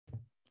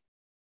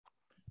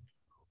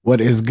What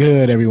is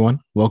good, everyone?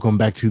 Welcome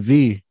back to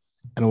the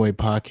NOA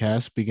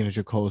podcast. Speaking as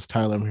your co-host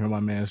Tyler, I'm here with my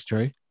man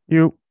Trey.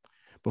 You.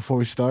 Before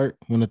we start,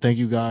 I want to thank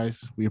you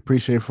guys. We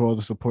appreciate for all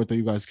the support that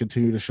you guys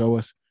continue to show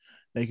us.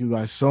 Thank you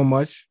guys so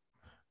much.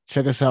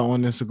 Check us out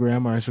on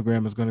Instagram. Our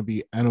Instagram is going to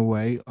be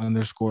NOA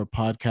underscore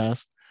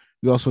podcast.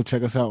 You also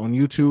check us out on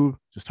YouTube.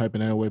 Just type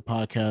in NOA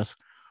podcast.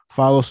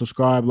 Follow,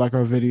 subscribe, like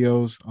our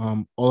videos.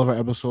 All of our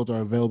episodes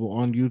are available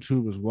on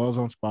YouTube as well as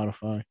on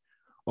Spotify.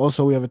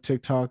 Also, we have a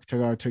TikTok. Check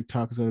out our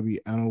TikTok. It's going to be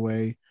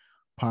NOA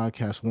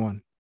Podcast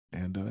One.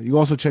 And you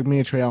also check me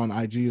and Trey out on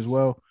IG as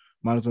well.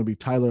 Mine is going to be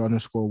Tyler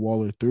underscore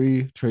Waller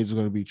 3. Trey's is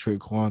going to be Trey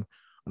Quan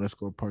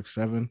underscore Park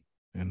 7.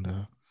 And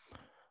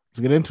let's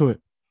get into it.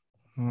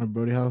 All right,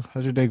 Brody,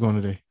 how's your day going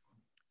today?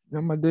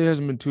 My day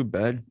hasn't been too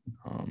bad.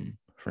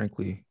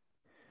 Frankly,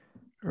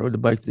 I rode the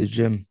bike to the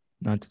gym,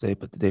 not today,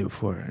 but the day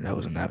before, and that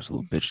was an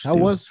absolute bitch to How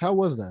do. was how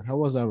was that? How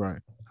was that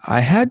ride? I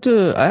had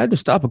to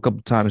stop a couple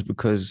times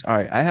because all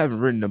right, I haven't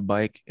ridden a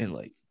bike in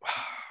like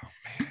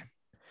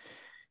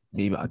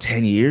maybe about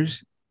 10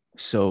 years.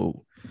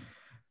 So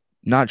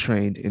not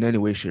trained in any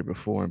way, shape, or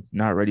form,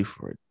 not ready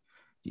for it.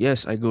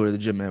 Yes, I go to the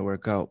gym and I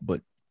work out,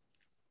 but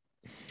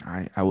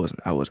I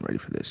wasn't ready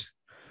for this.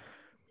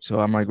 So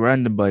I'm like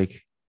riding the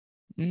bike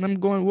and I'm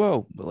going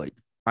well, but like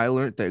I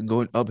learned that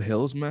going up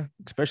hills, man,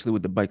 especially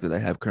with the bike that I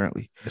have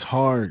currently, It's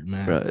hard,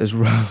 bro, man. it's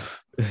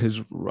rough. It's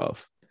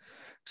rough.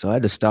 So I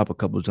had to stop a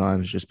couple of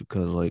times just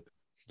because, like,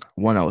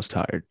 one, I was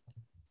tired,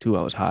 two,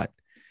 I was hot,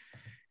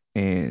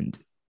 and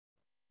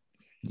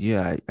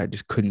yeah, I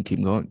just couldn't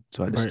keep going.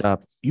 So I had to But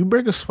stop. you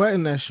break a sweat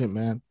in that shit,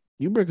 man.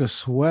 You break a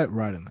sweat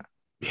riding that.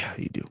 Yeah,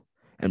 you do.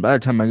 And by the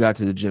time I got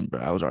to the gym, bro,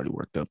 I was already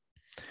worked up,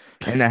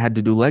 and I had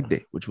to do leg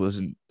day, which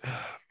wasn't,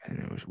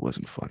 man,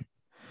 wasn't fun.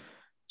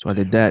 So I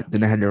did Damn. that.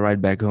 Then I had to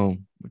ride back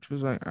home, which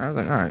was like, I was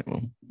like, all right,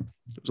 well,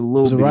 it was a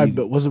little Was the bit ride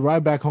easy. was the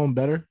ride back home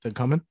better than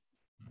coming?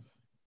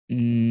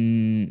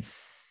 Mm,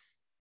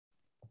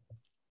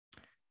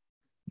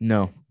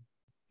 no,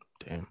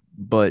 Damn.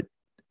 but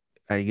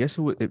I guess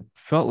it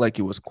felt like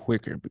it was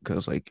quicker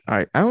because, like, all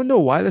right, I don't know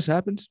why this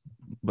happens,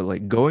 but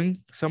like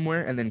going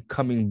somewhere and then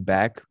coming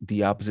back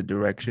the opposite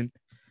direction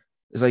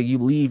is like you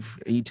leave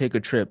and you take a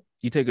trip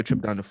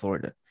down to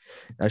Florida.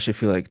 That should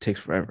feel like it takes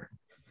forever.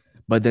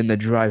 But then the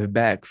drive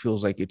back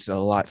feels like it's a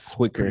lot It's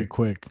pretty quicker.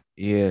 quick.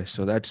 Yeah,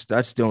 so that's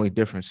the only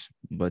difference.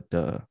 But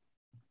yeah,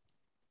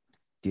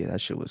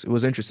 that shit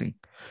was interesting.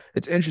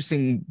 It's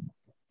interesting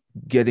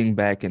getting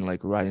back and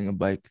like riding a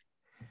bike,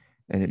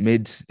 and it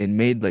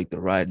made like the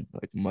ride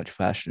like much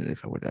faster than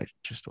if I would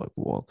just like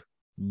walk.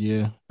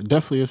 Yeah, it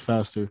definitely is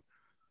faster.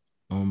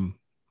 Um,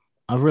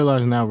 I've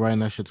realized now riding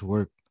that shit to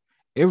work,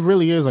 it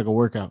really is like a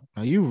workout.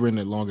 Now you've ridden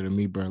it longer than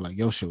me, bro. Like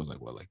your shit was like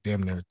what, like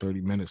damn near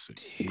 30 minutes to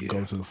go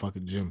Yeah, to the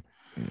fucking gym.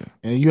 yeah.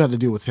 And you had to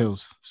deal with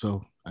hills.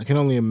 So I can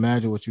only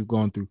imagine what you've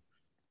gone through.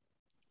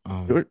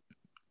 Um, Sure.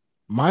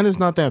 Mine is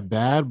not that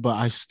bad, but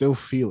I still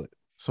feel it.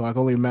 So I can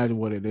only imagine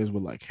what it is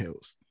with like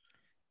hills.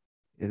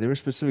 Yeah, there were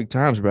specific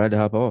times where I had to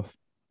hop off.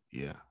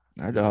 Yeah.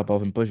 I had to Yeah. hop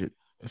off and push it.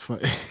 It's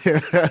fun.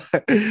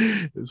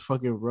 It's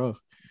fucking rough.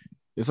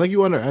 It's like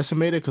you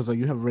underestimate it because like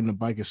you have ridden a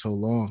bike in so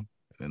long,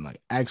 and then like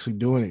actually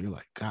doing it, you're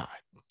like, God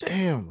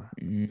damn,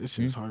 this shit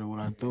Mm-hmm. is harder than what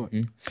I thought.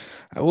 Mm-hmm.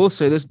 I will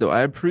say this though,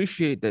 I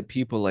appreciate that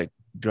people like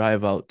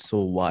drive out so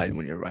wide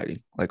when you're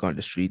riding, like on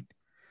the street,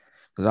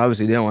 because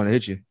obviously they don't want to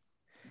hit you.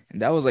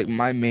 And that was like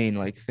my main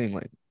like thing.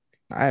 Like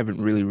I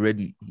haven't really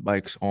ridden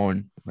bikes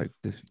on like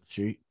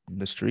Street.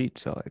 the street,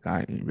 so like I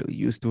ain't really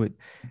used to it.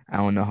 I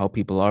don't know how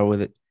people are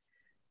with it,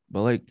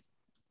 but like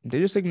they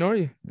just ignore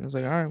you. It was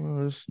like, all right,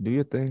 well, just do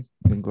your thing,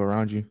 and go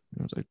around you. And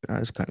I was like, ah,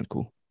 that's kind of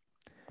cool.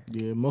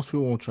 Yeah, most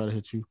people won't try to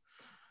hit you.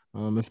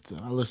 If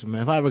listen,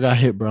 man, if I ever got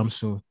hit, bro, I'm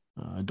suing.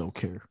 I don't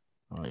care.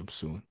 I am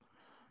suing.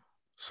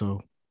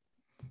 So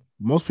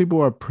most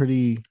people are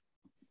pretty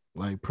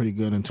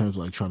good in terms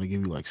of like trying to give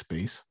you like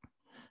space,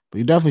 but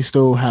you definitely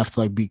still have to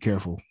like be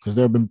careful because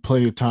there have been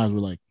plenty of times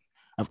where like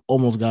I've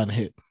almost gotten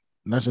hit,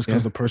 and that's just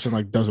because Yeah. the person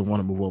like doesn't want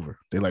to move over.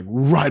 They like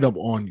right up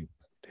on you.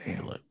 You're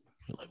Damn. like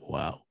you're like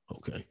wow,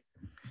 okay.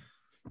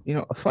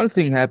 A fun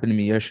thing happened to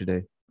me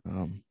yesterday.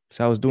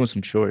 So I was doing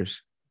some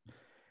chores,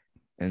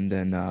 and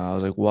then I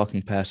was like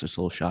walking past this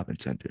little shopping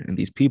center, and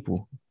these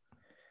people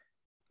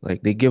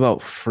like they give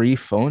out free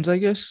phones. I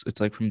guess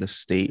it's like from the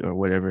state or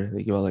whatever.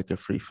 They give out like a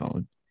free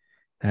phone.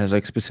 It has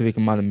like specific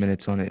amount of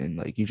minutes on it, and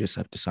like you just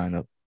have to sign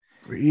up.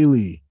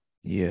 Really?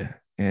 Yeah,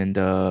 and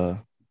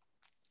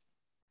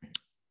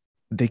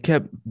they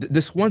kept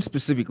this one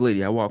specific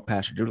lady. I walked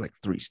past her. There were like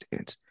three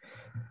stands.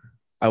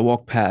 I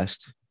walked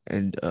past,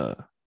 and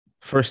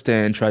first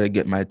stand tried to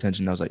get my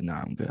attention. I was like,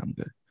 nah, I'm good. I'm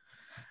good.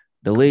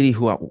 The lady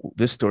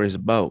this story is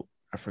about,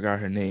 I forgot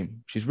her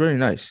name. She's very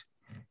nice.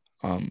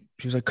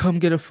 She was like, come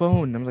get a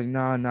phone. And I was like,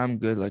 nah, I'm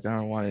good. Like, I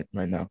don't want it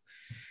right now.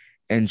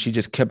 And she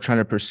just kept trying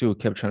to pursue,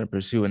 kept trying to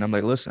pursue. And I'm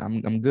like, listen,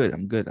 I'm good.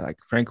 I'm good. Like,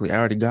 frankly, I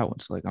already got one.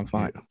 So like I'm Yeah.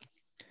 fine.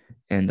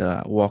 And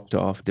walked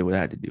off, did what I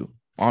had to do.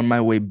 On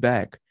my way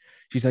back,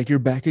 she's like, you're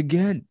back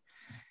again.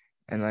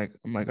 And like,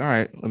 I'm like, all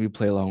right, let me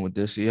play along with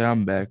this. Yeah,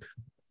 I'm back.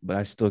 But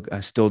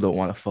I still don't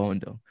want a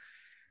phone though.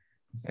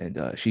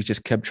 And she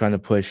just kept trying to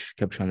push,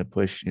 kept trying to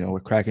push. You know, we're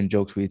cracking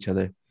jokes with each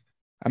other.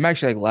 I'm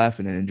actually like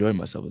laughing and enjoying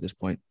myself at this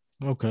point.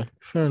 Okay,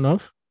 fair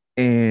enough.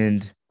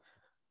 And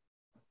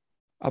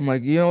I'm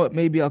like, you know what?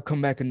 Maybe I'll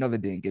come back another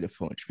day and get a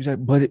phone. She's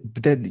like, but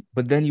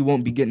then you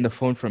won't be getting the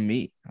phone from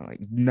me. I'm like,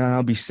 nah,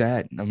 I'll be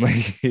sad. And I'm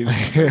like,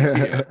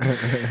 yeah.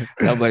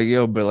 And I'm like,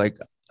 yo, but like,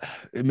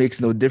 it makes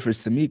no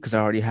difference to me because I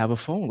already have a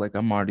phone. Like,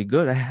 I'm already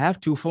good. I have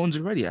two phones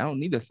already. I don't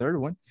need a third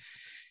one.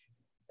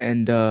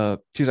 And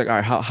she's like, all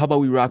right, how about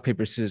we rock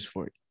paper scissors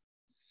for it?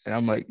 And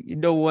I'm like, you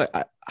know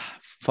what?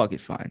 Fuck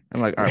it, fine.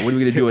 I'm like, all right, what are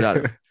we gonna do it out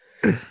of?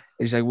 And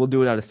she's like, we'll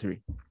do it out of three.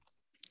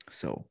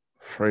 So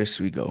first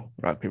we go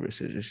rock paper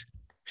scissors.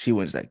 She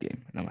wins that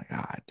game, and I'm like,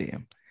 ah,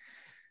 damn.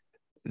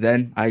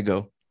 Then I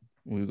go.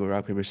 We go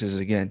rock paper scissors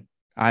again.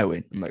 I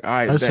win. I'm like, all All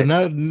right, right, so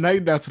bet. now you're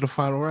down to the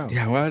final round.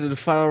 Yeah, we're out of the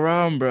final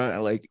round, bro.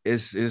 And like,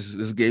 it's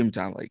game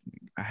time. Like,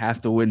 I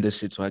have to win this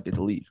shit so I get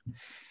to leave.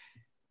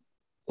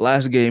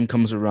 Last game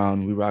comes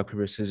around. We rock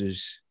paper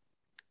scissors.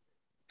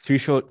 She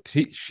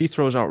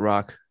throws out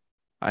rock.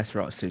 I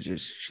throw out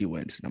scissors. She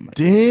wins. And I'm like,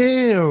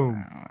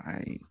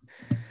 Damn.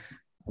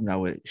 I'm not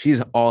with it.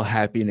 She's all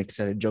happy and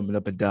excited, jumping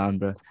up and down,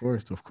 bro. Of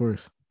course, of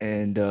course.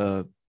 And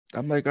I'm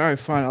like, all right,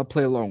 fine, I'll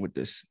play along with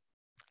this.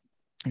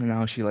 And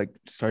now she like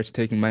starts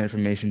taking my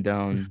information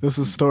down. This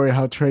is a story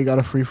how Trey got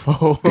a free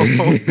phone.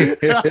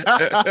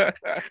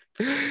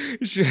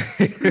 she,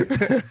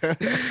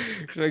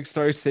 she like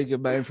starts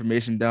taking my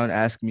information down,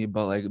 asking me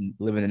about like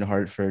living in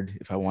Hartford,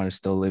 if I want to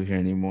still live here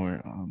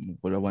anymore,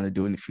 what I want to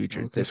do in the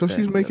future. Okay, This, so that,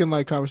 she's and the other. making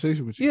like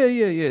conversation with you.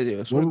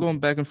 Yeah. So we're What going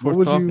back and what forth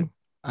would talking. you?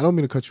 I don't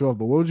mean to cut you off,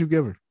 but what would you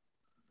give her?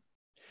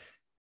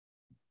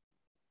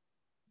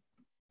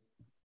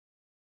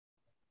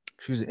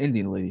 She was an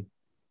Indian lady.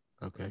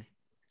 Okay.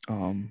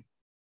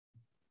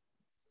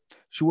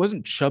 She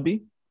wasn't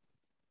chubby,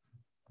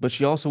 but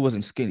she also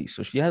wasn't skinny,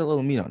 so she had a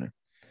little meat on her.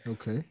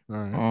 Okay. All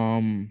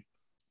right.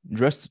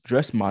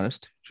 Dressed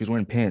modest. She was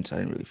wearing pants. I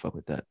didn't really fuck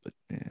with that, but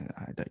yeah,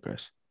 I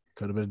digress.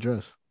 Could have been a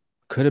dress.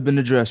 Could have been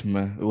a dress,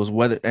 man. It was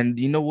weather, and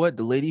you know what?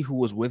 The lady who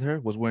was with her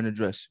was wearing a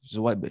dress. She's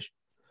a white bitch.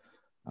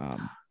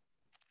 Um,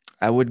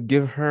 I would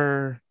give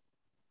her.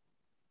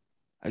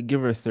 I'd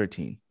give her a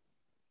 13.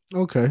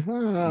 Okay.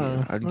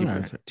 Yeah, I'd All give her a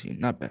right. 13.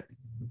 Not bad.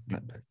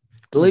 Not bad.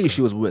 The lady Okay.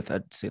 she was with,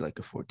 I'd say like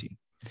a 14.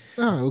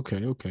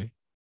 Okay. Okay.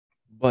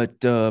 But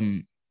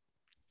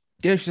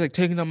yeah, she's like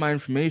taking up my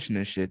information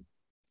and shit,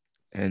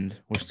 and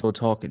we're still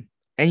talking.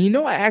 And you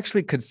know, I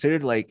actually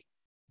considered like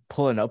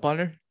pulling up on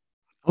her.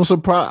 I'm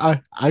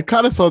surprised. I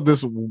kind of thought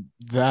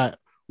that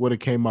would have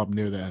came up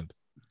near the end.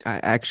 I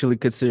actually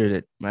considered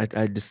it.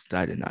 I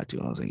decided not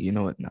to. I was like, you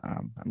know what? Nah,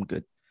 I'm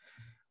good.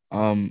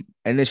 And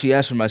then she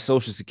asked for my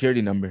social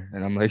security number,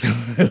 and I'm like,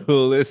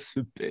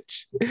 listen,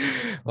 bitch.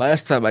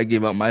 Last time I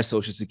gave out my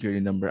social security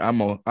number,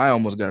 I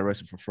almost got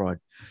arrested for fraud.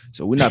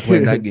 So we're not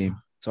playing that game.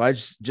 So I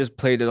just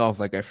played it off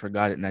like I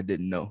forgot it and I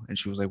didn't know. And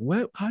she was like,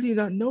 what? How do you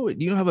not know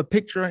it? You don't have a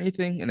picture or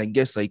anything? And I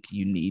guess like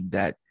you need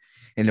that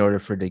in order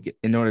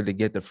to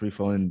get the free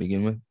phone and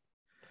begin with.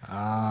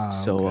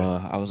 So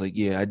Okay. I was like,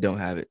 yeah, I don't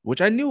have it, which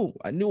I knew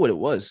what it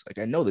was. Like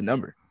I know the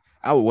number.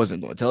 I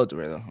wasn't going to tell it to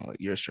her though. I'm like,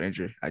 you're a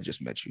stranger. I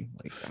just met you.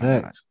 Like I'm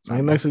not, Facts. So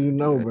not next bad. thing you I'm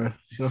know, good. bro,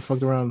 she done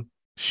fucked around.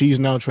 She's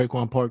now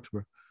Traquan Parks,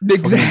 bro.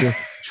 Exactly.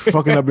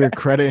 Fucking up your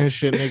credit and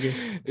shit,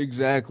 nigga.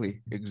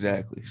 Exactly.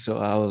 So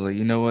I was like,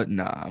 you know what?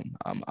 Nah,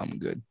 I'm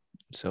good.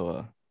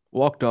 So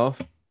walked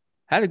off.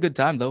 Had a good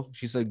time though.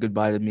 She said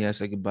goodbye to me. I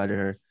said goodbye to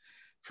her.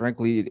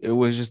 Frankly, it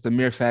was just the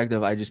mere fact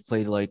of I just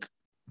played like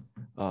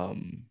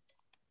um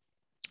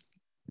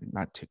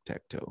not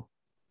tic-tac-toe.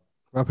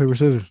 Rock, paper,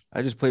 scissors.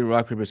 I just played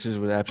rock, paper, scissors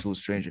with an absolute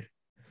stranger,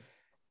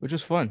 which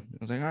was fun. I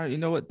was like, all right, you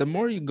know what? The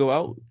more you go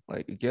out,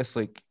 like I guess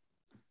like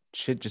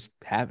shit just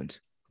happens.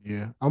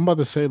 Yeah. I'm about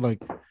to say,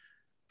 like,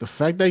 the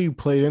fact that you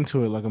played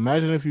into it, like,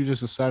 imagine if you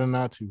just decided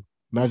not to. Just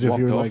Imagine if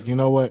you walked were like, off. you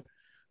know what?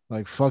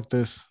 Like, fuck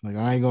this. Like,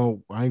 I ain't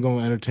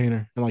gonna entertain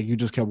her. And like you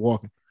just kept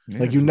walking. Yeah,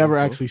 Like you just never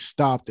walked off. actually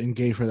stopped and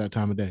gave her that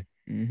time of day.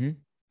 Mm-hmm.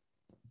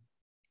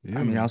 Yeah,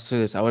 I mean, I'll man. say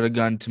this: I would have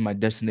gotten to my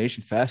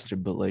destination faster,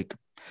 but like,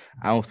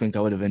 I don't think I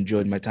would have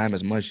enjoyed my time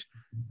as much.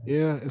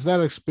 Yeah, it's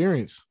that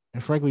experience.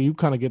 And frankly, you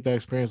kind of get that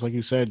experience, like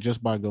you said,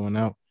 just by going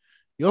out.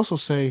 You also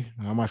say,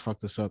 I might fuck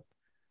this up.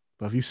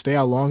 But if you stay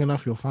out long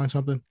enough, you'll find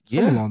something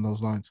Yeah, along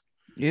those lines.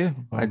 yeah,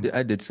 Um,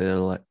 I did say that a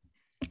lot.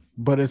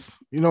 but it's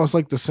it's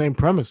like the same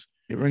premise.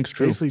 It rings It's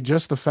true. basically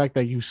just the fact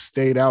that you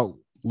stayed out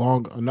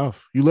long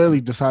enough. You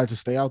literally decided to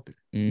stay out there.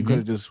 You could Mm-hmm.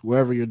 have just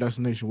wherever your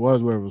destination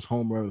was, wherever it was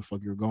home, wherever the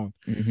fuck you were going.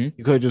 Mm-hmm.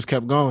 You could have just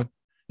kept going,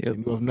 Yep.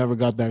 and you have never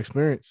got that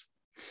experience.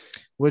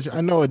 Which I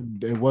know it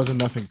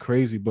wasn't nothing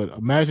crazy, but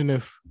imagine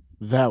if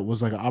that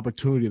was like an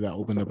opportunity that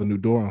opened up a new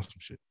door on some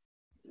shit.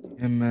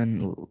 Yeah,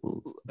 man.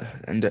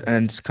 And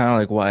it's kind of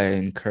like why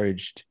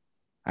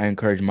I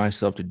encourage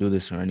myself to do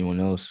this or anyone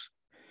else.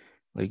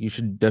 Like you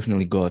should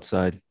definitely go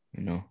outside.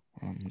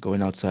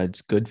 Going outside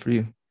is good for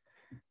you.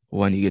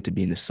 One, you get to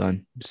be in the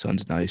sun. The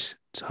sun's nice.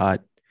 It's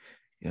hot.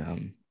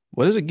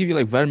 What does it give you?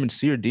 Like vitamin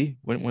C or D?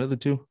 One of the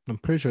two. I'm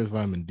pretty sure it's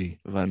vitamin D.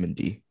 Vitamin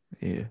D.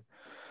 Yeah.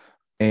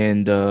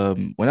 And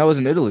when I was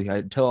in Italy,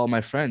 I'd tell all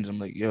my friends, I'm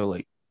like, yo,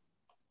 like,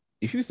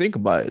 if you think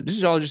about it, this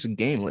is all just a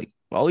game. Like,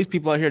 all these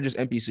people out here are just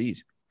NPCs.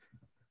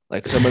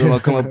 Like, some of them will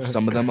come up,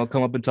 some of them will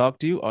come up and talk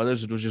to you.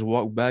 Others will just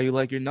walk by you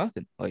like you're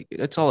nothing. Like,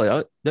 that's all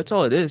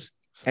it is.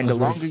 And Us the versus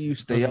longer you us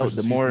stay out,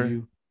 versus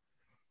CPU.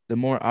 the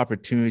more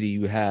opportunity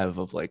you have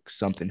of like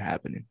something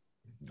happening,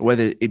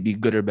 whether it be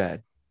good or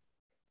bad.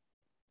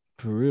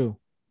 For real.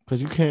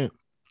 Because you can't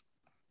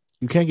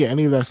get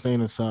any of that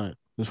staying inside.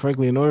 Because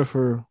frankly, in order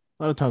for a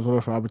lot of times, in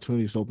order for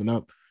opportunities to open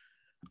up,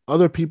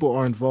 other people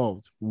are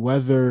involved,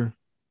 whether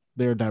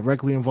they're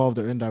directly involved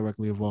or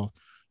indirectly involved.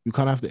 You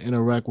kind of have to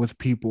interact with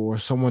people, or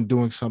someone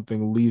doing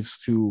something leads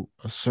to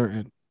a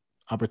certain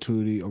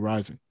opportunity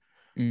arising.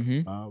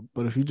 Mm-hmm.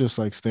 But if you just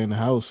like stay in the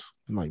house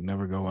and like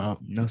never go out,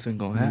 Nothing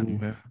gonna happen, you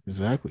man.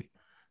 exactly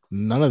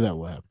none of that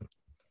will happen.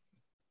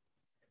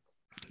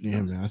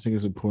 Yeah, man, I think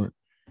it's important.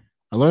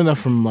 I learned that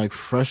from like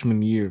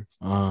freshman year,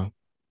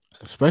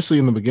 especially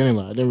in the beginning.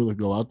 Like I didn't really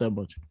go out that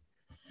much,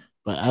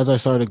 but as I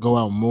started to go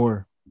out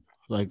more,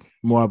 like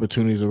more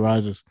opportunities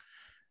arises.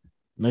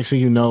 Next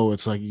thing you know,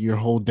 it's like your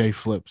whole day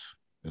flips.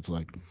 It's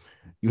like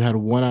you had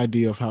one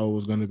idea of how it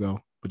was going to go,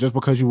 but just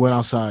because you went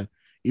outside,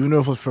 even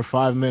if it was for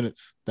 5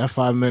 minutes, that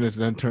 5 minutes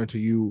then turned to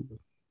you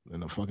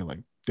in a fucking like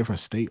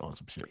different state on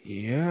some shit.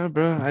 Yeah,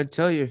 bro. I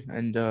tell you,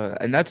 and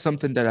that's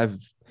something that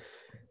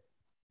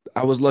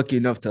I was lucky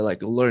enough to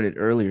like learn it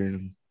earlier,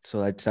 and so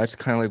that's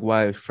kind of like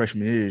why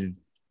freshman year,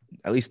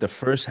 at least the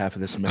first half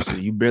of the semester,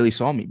 you barely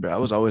saw me, bro. I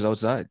was always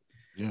outside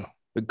Yeah.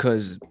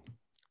 because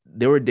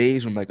there were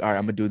days when I'm like, all right,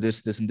 I'm gonna do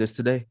this, this, and this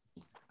today.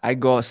 I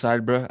go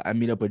outside, bro. I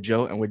meet up with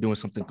Joe, and we're doing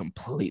something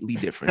completely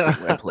different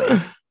than what I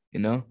planned. You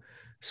know,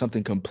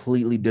 something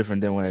completely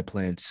different than what I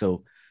planned.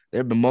 So there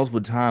have been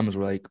multiple times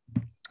where like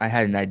I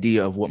had an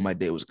idea of what my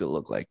day was gonna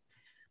look like.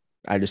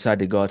 I decided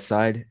to go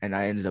outside, and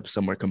I ended up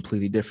somewhere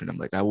completely different. I'm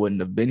like, I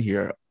wouldn't have been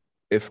here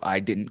if I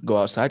didn't go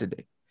outside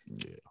today.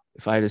 Yeah.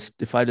 If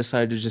I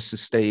decided just to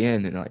stay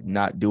in and like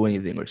not do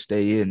anything or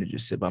stay in and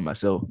just sit by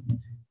myself,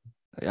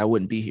 like, I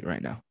wouldn't be here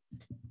right now.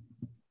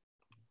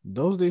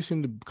 Those days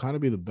seem to kind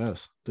of be the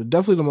best. They're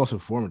definitely the most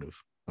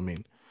informative. I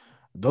mean,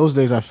 those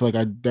days I feel like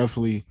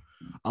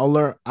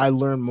I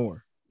learn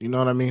more. You know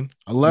what I mean?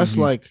 Unless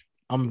Mm-hmm. like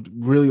I'm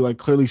really like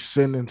clearly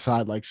sitting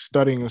inside like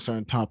studying a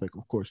certain topic,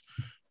 of course.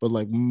 But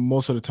like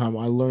most of the time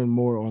I learn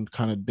more on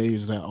kind of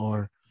days that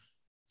are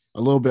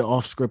a little bit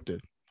off scripted.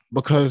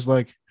 Because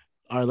like,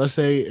 all right, let's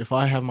say if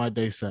I have my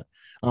day set,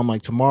 I'm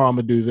like tomorrow I'm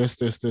gonna do this,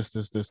 this, this,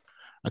 this, this.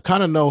 I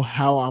kind of know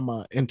how I'm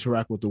gonna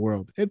interact with the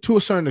world, and to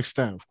a certain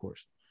extent, of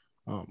course.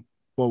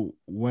 But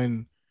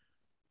when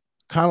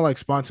kind of like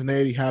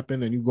spontaneity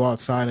happen and you go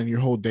outside and your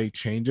whole day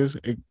changes,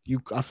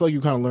 I feel like you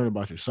kind of learn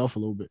about yourself a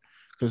little bit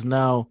because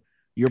now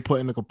you're put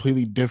in a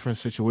completely different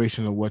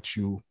situation than what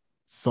you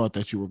thought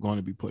that you were going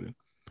to be put in.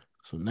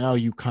 So now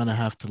you kind of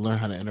have to learn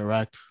how to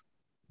interact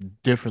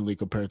differently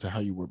compared to how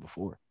you were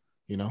before,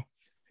 you know?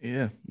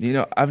 Yeah.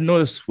 I've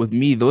noticed with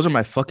me, those are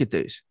my fuck it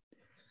days.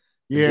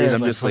 The Yeah, days it's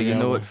I'm like just fuck like, it, you I'm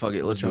know what? gonna, Fuck it.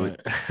 I'm gonna Let's do try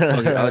it.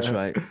 Fuck it. I'll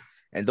try it. it.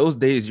 And those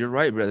days, you're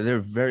right, brother. They're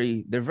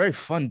very very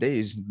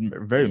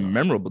Yeah,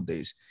 memorable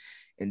days.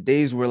 And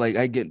days where like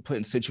I get put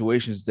in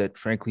situations that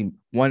frankly,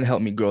 one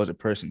helped me grow as a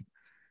person.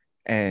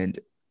 And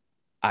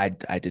I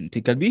didn't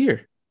think I'd be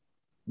here.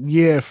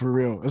 yeah, for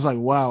real. It's like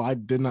wow, I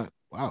did not.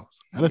 Wow,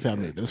 I didn't think I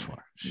Yeah, made this man.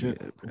 far. Yeah,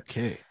 Shit. man.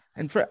 Okay.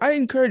 And I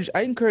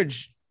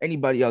encourage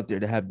anybody out there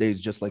to have days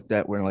just like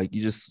that where like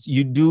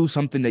you do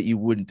something that you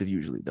wouldn't have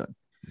usually done.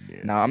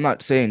 Yeah. Now, I'm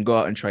not saying go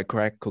out and try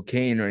crack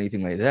cocaine or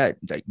anything like that.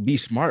 Like, be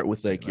smart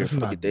with Yeah, like your let's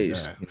fucking not do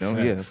days. that.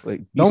 Yeah, Facts. like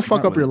be Don't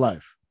fuck smart up with your it.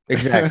 life.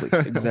 Exactly,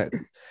 exactly.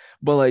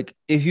 But like,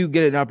 if you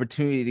get an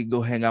opportunity to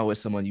go hang out with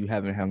someone you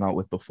haven't hung out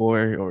with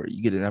before, or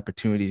you get an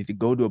opportunity to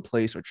go to a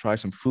place or try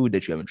some food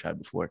that you haven't tried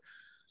before,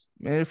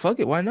 man, fuck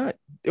it. Why not?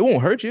 It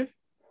won't hurt you.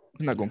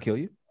 It's not gonna Yeah, kill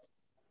you.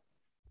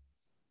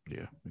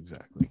 yeah,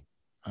 exactly.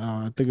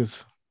 I think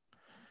it's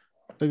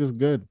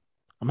good.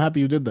 I'm happy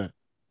you did that.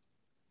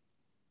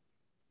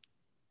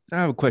 I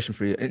have a question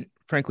for you, and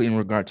frankly, in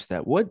regards to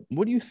that, what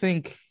do you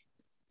think?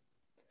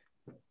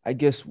 I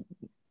guess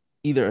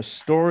either a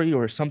story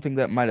or something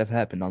that might have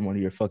happened on one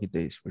of your fucking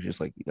days, where just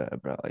like, yeah,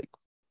 bro, like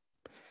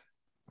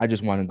I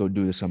just want to go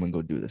do this. I'm gonna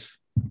go do this.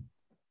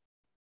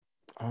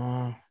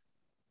 Uh,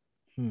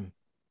 it's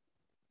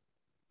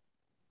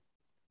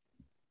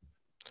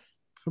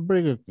a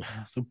pretty good.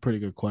 It's a pretty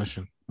good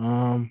question.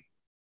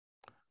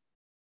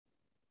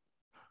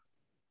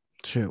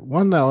 Shit.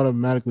 One that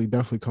automatically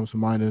definitely comes to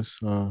mind is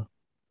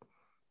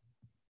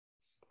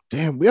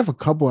damn. We have a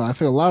couple. I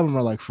think a lot of them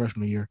are like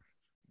freshman year.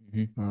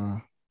 Mm-hmm. Uh,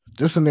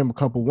 just to name a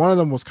couple. One of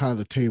them was kind of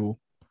the table.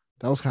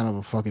 That was kind of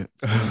a fuck it.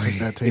 We're gonna take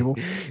that table.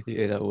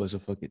 Yeah, that was a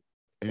fucking.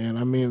 And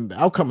I mean, the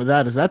outcome of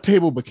that is that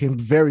table became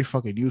very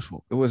fucking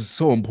useful. It was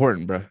so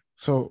important, bro.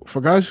 So for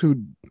guys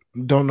who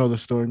don't know the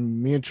story,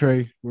 me and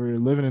Trey were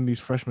living in these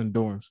freshman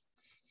dorms.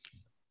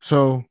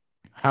 So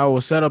how it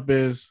was set up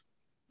is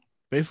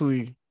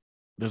basically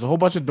there's a whole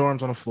bunch of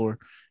dorms on the floor,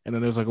 and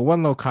then there's like a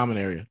one little common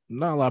area.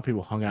 Not a lot of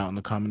people hung out in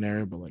the common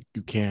area, but like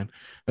you can.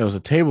 There was a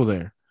table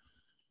there.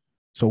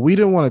 So we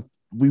didn't want to.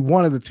 We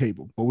wanted the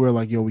table, but we were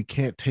like, yo, we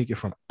can't take it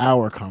from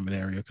our common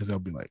area because they'll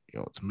be like,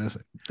 yo, it's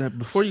missing.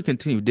 Before you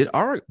continue, did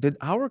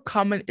our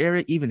common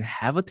area even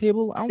have a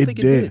table? I don't It think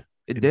it did. did.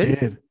 It It did?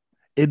 did.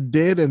 It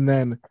did, and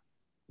then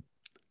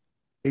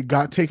it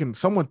got taken.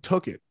 Someone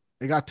took it.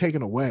 It got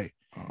taken away.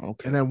 Oh, And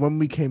okay. then when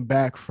we came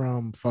back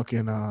from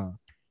fucking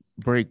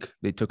Break.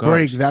 They took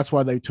break, ours. that's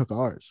why they took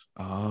ours.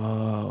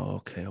 Oh,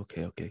 okay,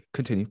 okay, okay.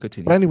 Continue, But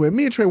continue. anyway,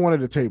 me and Trey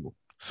wanted a table.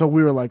 So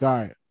we were like, all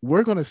right,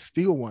 we're gonna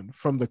steal one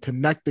from the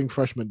connecting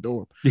freshman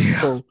dorm.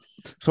 Yeah.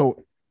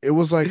 So it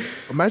was like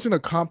imagine a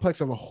complex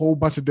of a whole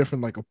bunch of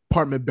different like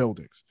apartment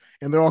buildings,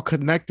 and they're all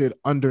connected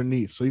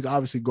underneath. So you can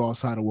obviously go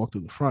outside and walk to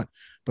the front,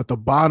 but the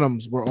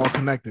bottoms were all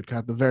connected. Cause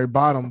at the very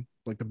bottom,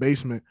 like the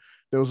basement,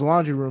 there was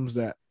laundry rooms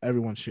that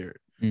everyone shared.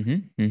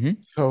 Mm-hmm. Mm-hmm.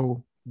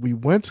 So we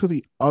went to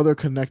the other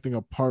connecting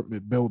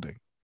apartment building,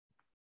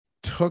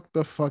 took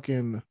the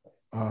fucking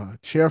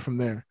chair from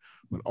there,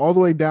 went all the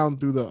way down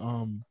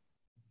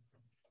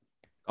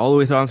All the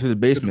way down through the to the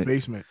basement.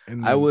 basement,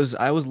 and I then was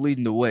I was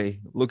leading the way,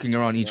 looking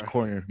around each right.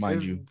 corner,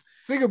 mind you. And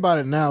think about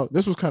it now.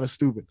 This was kind of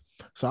stupid.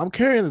 So I'm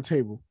carrying the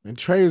table, and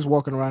Trey is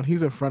walking around.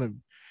 He's in front of me,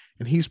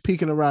 and he's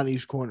peeking around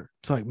each corner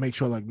to like make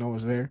sure like no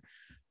one's there.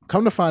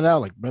 Come to find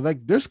out, like, bro, like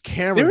there's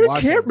cameras There are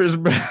watching us. cameras,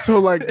 bro. So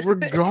like,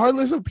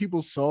 regardless of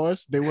people saw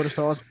us, they would have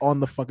saw us on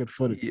the fucking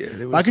footage. Yeah,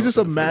 there I was could just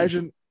something the footage.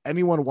 imagine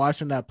anyone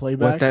watching that What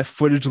playback. that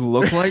footage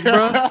looked like,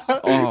 bro?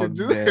 Oh just,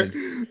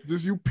 man,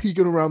 just you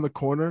peeking around the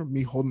corner,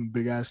 me holding a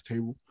big ass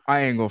table.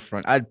 I ain't gonna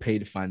front. I'd pay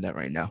to find that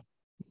right now.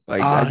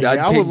 Like I'd, Yeah, I'd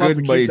I pay would love good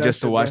to keep money that just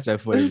to shit, bro. watch that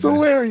This footage, is man.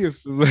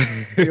 hilarious.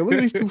 Like, yo, look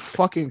at these two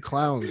fucking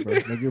clowns, bro.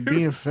 Like you're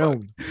being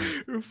filmed.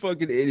 We're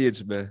fucking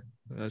idiots, man.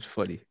 That's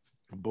funny.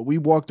 But we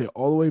walked it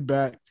all the way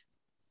back,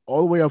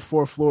 all the way up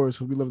 4 floors.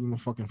 So we lived on the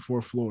fucking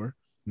 4th floor.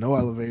 No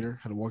elevator.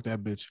 Had to walk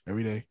that bitch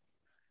every day.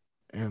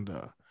 And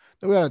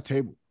then we had a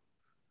table.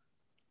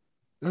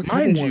 A couple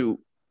Mind more. you,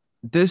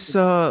 this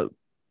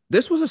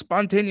was a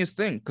spontaneous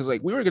thing because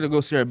like we were gonna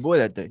go see our boy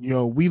that day.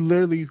 Yo, we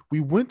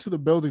went to the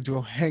building to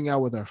go hang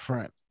out with our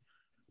friend,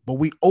 but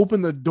we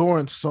opened the door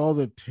and saw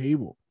the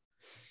table.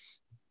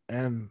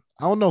 And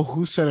I don't know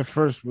who said it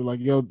first. We're like,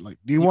 yo, like,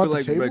 do you You were want the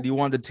like, bro, table? do you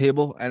want the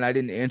table? And I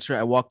didn't answer.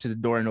 I walked to the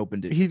door and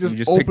opened it. He And just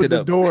you just picked opened it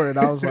the up. door, and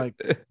I was like,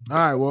 all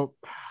right, well,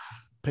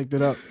 picked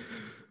it up.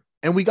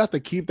 And we got to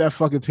keep that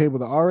fucking table.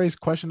 The RAs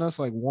questioned us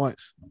like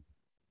once.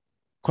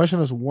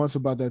 Questioned us once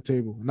about that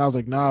table. And I was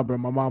like, nah, bro,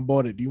 my mom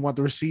bought it. Do you want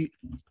the receipt?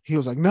 He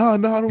was like, nah,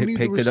 no, I don't need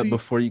the Picked it up receipt.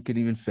 before you could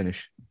even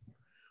finish.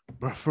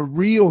 Bro, for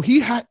real. He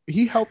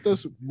helped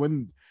us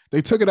when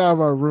they took it out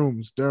of our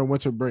rooms during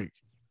winter break.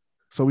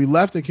 So we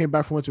left and came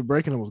back from winter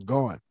break and it was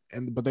gone.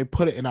 But they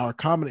put it in our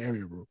common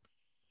area room.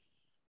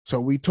 So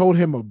we told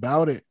him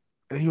about it.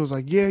 And he was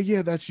like,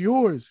 yeah, that's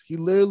yours. He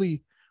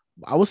literally,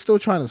 I was still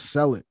trying to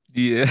sell it.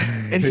 Yeah.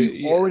 And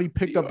he Yeah. already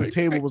picked You up the already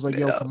table, was picked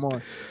like, it yo, up. come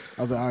on.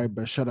 I was like, all right,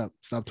 bro, shut up.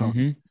 Stop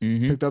talking.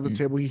 Picked up the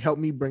table. He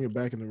helped me bring it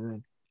back in the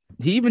room.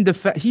 He even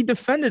he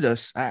defended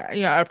us. I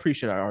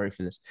appreciate our RA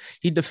for this.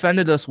 He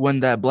defended us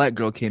when that black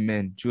girl came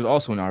in. She was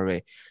also an RA.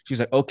 She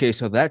was like, okay,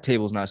 so that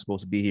table's not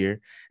supposed to be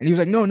here. And he was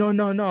like, no.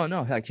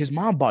 Like his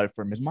mom bought it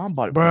for him. His mom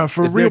bought it for Bro, him.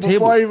 for It's their real, before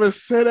table. I even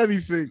said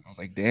anything. I was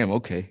like, damn,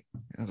 okay.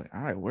 I was like,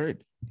 all right,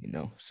 word.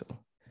 So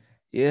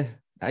yeah,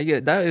 I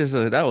get that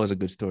was a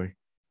good story.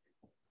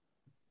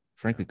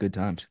 Frankly, good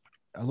times.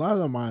 A lot of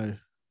them, I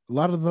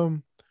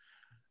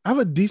have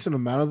a decent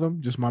amount of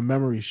them, just my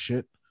memory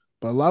shit.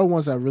 But a lot of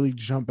ones that really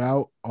jump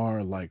out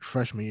are like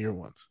freshman year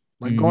ones.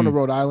 Like going to Mm-hmm.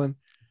 Rhode Island,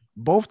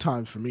 both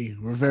times for me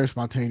were very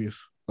spontaneous.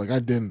 Like I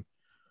didn't,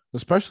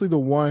 especially the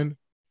one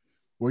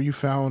where you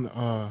found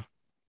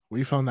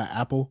that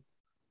apple.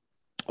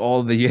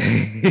 All the you're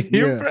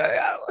Yeah.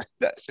 probably,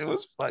 that shit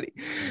was funny.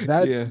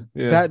 That Yeah.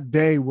 that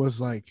day was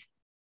like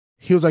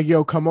he was like,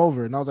 yo, come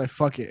over. And I was like,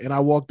 fuck it. And I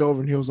walked over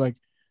and he was like,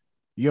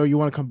 yo, you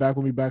want to come back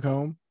with me back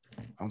home?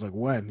 I was like,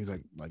 when? He's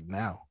like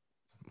now.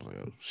 I was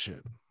like, oh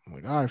shit. I'm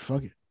like, all right,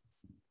 fuck it.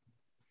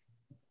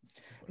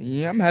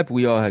 Yeah, I'm happy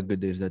we all had good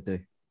days that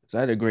day. So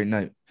I had a great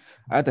night.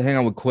 I had to hang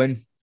out with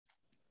Quinn.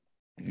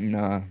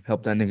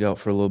 Help that nigga out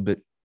for a little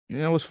bit.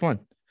 Yeah, it was fun.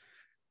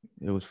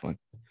 It was fun.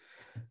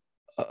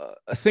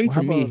 A thing Well,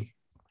 for how about me,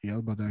 yeah, I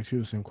was about to ask you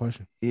the same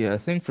question. yeah, a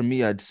thing for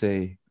me, I'd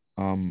say,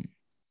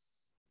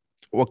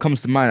 what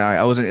comes to mind,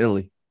 I was in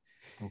Italy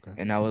Okay.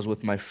 and I was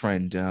with my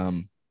friend.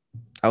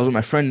 I was with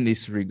my friend and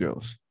these three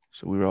girls.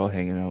 So we were all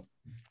hanging out.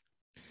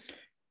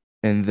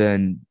 And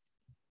then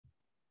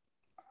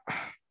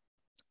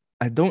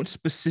I don't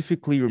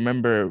specifically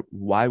remember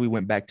why we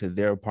went back to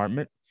their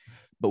apartment,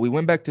 but we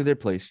went back to their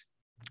place.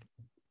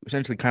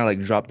 Essentially, kind of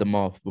like dropped them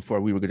off before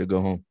we were gonna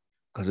go home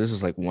because this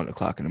is like 1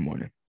 o'clock in the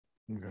morning.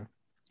 Okay.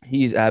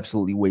 He's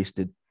absolutely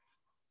wasted.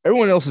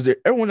 Everyone else is there.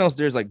 Everyone else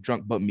there is like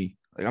drunk, but me.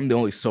 Like I'm the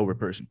only sober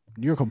person.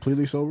 You're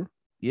completely sober?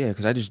 Yeah,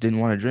 because I just didn't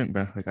want to drink,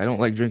 bro. Like I don't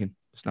like drinking.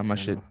 It's not my I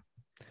shit. know.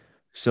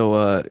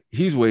 So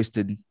he's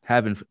wasted,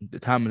 having the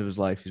time of his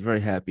life. He's very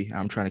happy.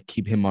 I'm trying to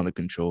keep him under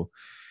control.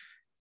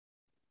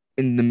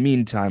 In the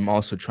meantime,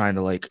 also trying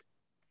to like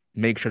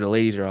make sure the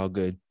ladies are all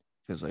good.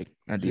 because like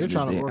at So the you're end of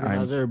trying the to day,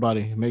 organize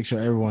everybody, make sure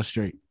everyone's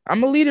straight.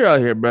 I'm a leader out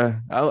here, bro.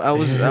 I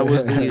was the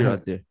leader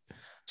out there.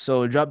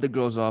 So I dropped the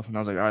girls off, and I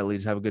was like, all right,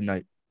 ladies, have a good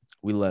night.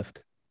 We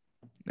left,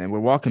 and we're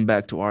walking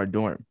back to our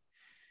dorm,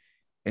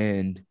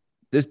 and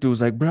this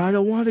dude's like, bro, I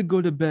don't want to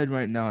go to bed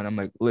right now, and I'm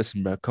like,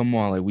 listen, bro, come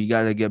on, like we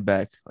gotta get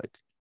back. Like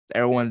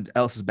everyone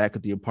else is back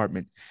at the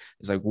apartment.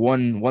 It's like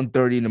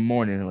 1:30 in the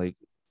morning. Like,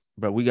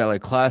 bro, we got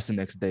like class the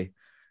next day.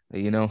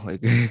 Like,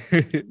 like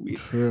we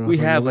For real, we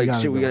it's like, have well, we like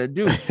gotta shit we go.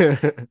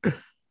 gotta do.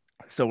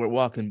 So we're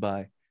walking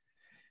by,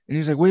 and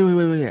he's like, wait.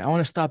 I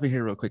want to stop in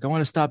here real quick. I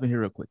want to stop in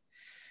here real quick.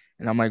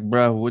 And I'm like,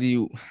 bro, what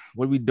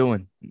are we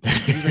doing?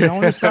 He's like, I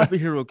want to stop in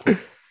here real quick.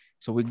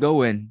 So we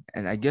go in,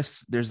 and I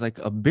guess there's like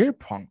a beer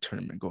pong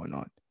tournament going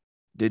on.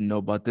 Didn't know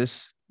about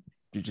this.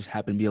 There just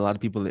happened to be a lot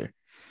of people there.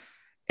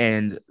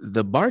 And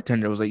the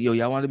bartender was like, yo,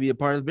 y'all want to be a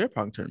part of the beer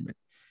pong tournament?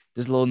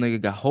 This little nigga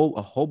got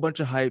a whole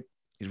bunch of hype.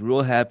 He's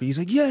real happy. He's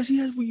like, yes,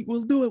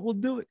 we'll do it. We'll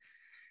do it.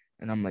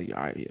 And I'm like,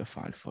 all right, yeah,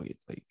 fine, fuck it.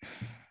 Like,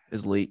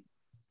 it's late.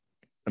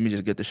 Let me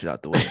just get this shit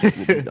out the way.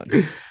 We'll be done.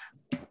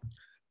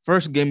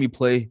 First game we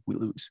play, we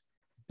lose.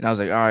 And I was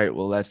like, all right,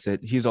 well, that's it.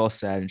 He's all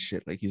sad and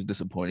shit. Like, he's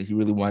disappointed. He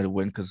really wanted to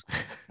win because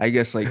I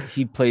guess, like,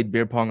 he played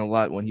beer pong a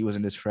lot when he was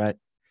in his frat.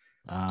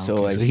 So,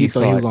 Okay. like, So he he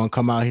thought he was thought, gonna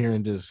come out here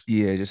and just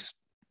yeah, just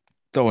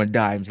throwing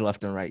dimes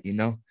left and right,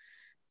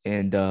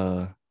 And,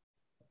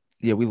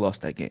 yeah, we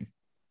lost that game.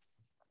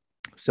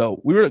 So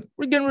we're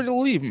getting ready to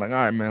leave. I'm like, all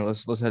right, man,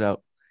 let's head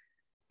out.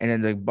 And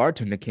then the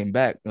bartender came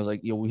back. I was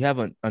like, yo, we have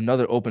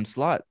another open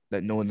slot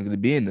that no one's going to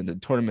be in, and the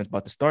tournament's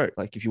about to start.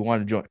 Like, if you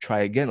want to try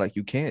again, like,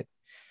 you can't.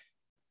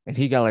 And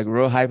he got like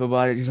real hype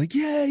about it. He's like,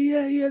 yeah.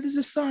 This is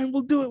a sign.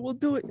 We'll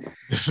do it.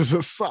 this is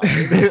a sign.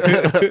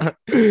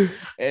 This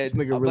And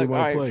nigga I'm really like, all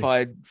want to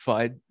right, play.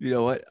 fine. You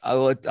know what?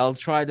 I'll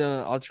try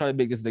to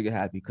make this nigga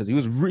happy because he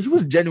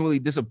was genuinely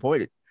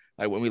disappointed.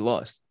 Like when we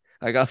lost,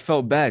 like I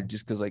felt bad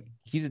just because like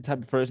he's the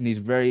type of person. He's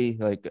very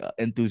like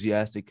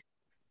enthusiastic,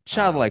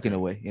 childlike in Okay. a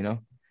way,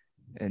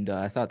 And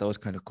I thought that was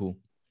kind of cool.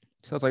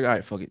 So I was like, all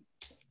right, fuck it.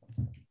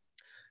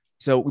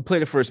 So we play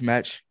the first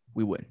match,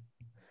 we win.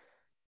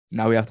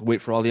 Now we have to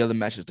wait for all the other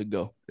matches to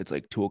go. It's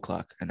like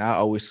 2:00. And I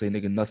always say,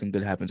 nigga, nothing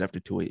good happens after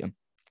 2 a.m.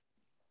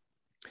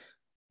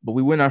 But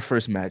we win our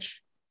first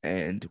match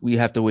and we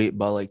have to wait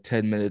about like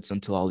 10 minutes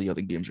until all the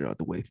other games are out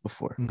the way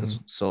before.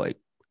 So like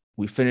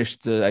we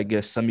finished the, I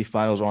guess,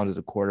 semifinals on to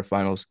the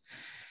quarterfinals.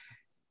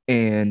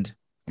 And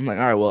I'm like,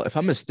 all right, well, if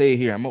I'm going to stay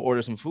here, I'm going to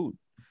order some food.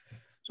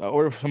 So I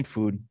order some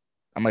food.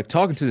 I'm like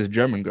talking to this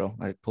German girl.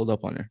 I pulled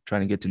up on her,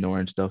 trying to get to know her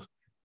and stuff.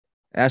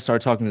 And I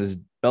started talking to this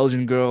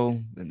Belgian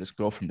girl and this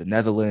girl from the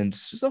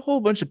Netherlands, just a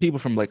whole bunch of people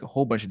from like a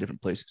whole bunch of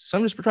different places. So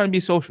I'm just trying to be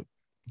social.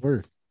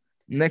 Word.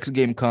 Next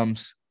game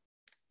comes,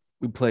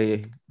 we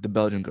play the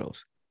Belgian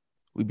girls.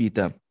 We beat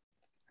them.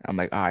 I'm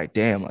like, all right,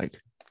 damn,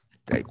 like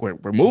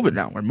we're moving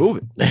now. We're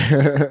moving.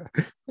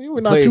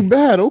 We're not too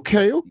bad.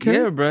 Okay.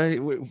 Yeah,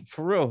 bro,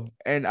 for real.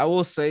 And I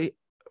will say,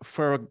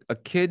 for a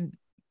kid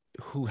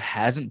who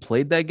hasn't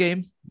played that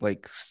game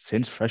like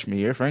since freshman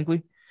year,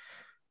 frankly,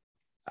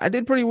 I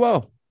did pretty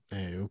well.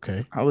 Hey,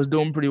 okay. I was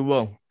doing pretty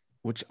well,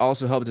 which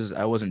also helped is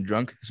I wasn't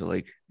drunk. So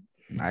like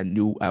I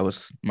knew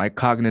my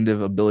cognitive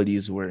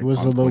abilities were It was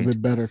a on little point.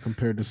 bit better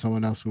compared to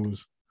someone else who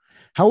was.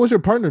 How was your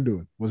partner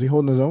doing? Was he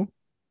holding his own?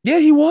 Yeah,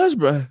 he was,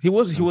 bro. He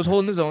was Okay.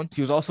 holding his own.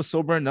 He was also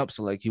sobering up.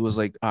 So like he was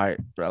like, all right,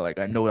 bro, like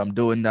I know what I'm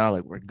doing now.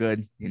 Like we're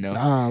good.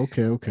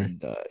 Okay.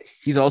 And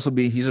he's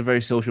a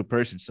very social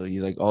person. So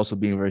he's like also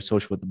being very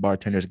social with the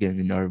bartenders, getting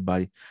to know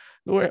everybody.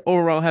 We're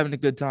overall having a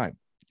good time.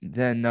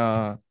 Then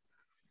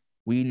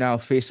we now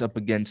face up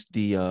against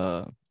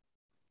the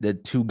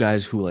two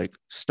guys who like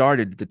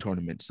started the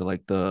tournament. So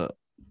like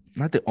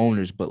not the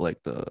owners, but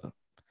like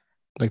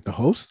the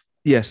host?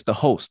 yes, the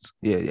hosts.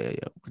 Yeah.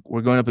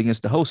 We're going up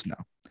against the host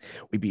now.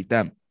 We beat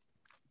them.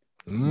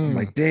 I'm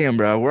like, damn,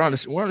 bro, we're on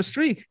a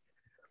streak.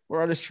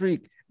 We're on a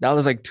streak. Now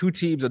there's like 2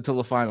 teams until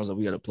the finals that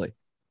we got to play.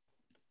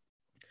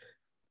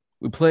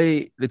 We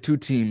play the 2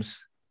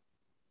 teams,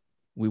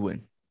 we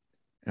win.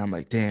 And I'm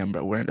like, damn,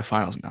 bro, we're in the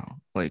finals now.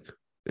 Like,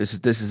 this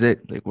is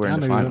it. Like, we're in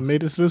the finals.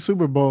 Made it to the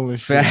Super Bowl and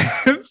shit.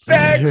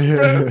 Facts,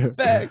 bro.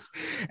 Facts.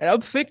 And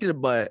I'm thinking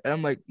about it. And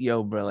I'm like,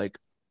 yo, bro, like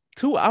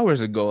 2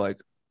 hours ago,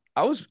 like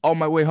I was on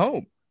my way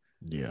home.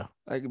 Yeah.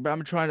 Like, bro,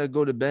 I'm trying to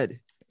go to bed.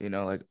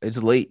 Like it's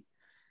late.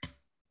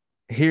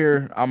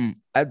 Here, I'm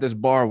at this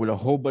bar with a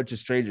whole bunch of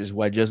strangers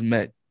who I just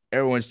met.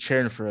 Everyone's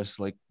cheering for us,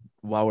 like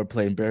while we're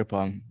playing bear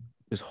pong.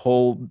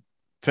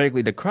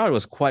 Frankly, the crowd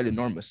was quite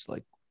enormous.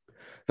 Like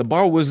the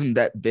bar wasn't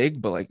that big,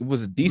 but like it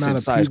was a decent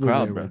sized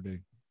crowd, bro.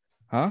 Big.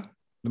 Huh?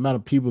 The amount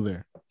of people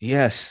there.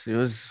 Yes, it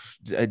was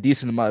a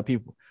decent amount of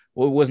people.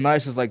 What was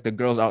nice is like the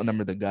girls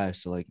outnumbered the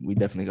guys, so like we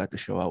definitely got to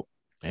show out.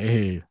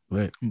 Hey,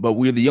 lit. But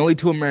we're the only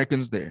 2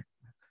 Americans there,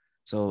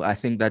 so I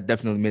think that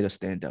definitely made us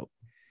stand out.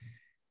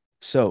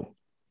 So,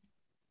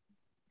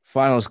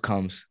 finals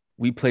comes.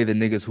 We play the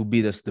niggas who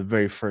beat us the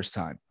very first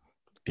time.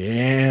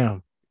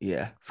 Damn.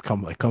 Yeah,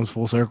 It comes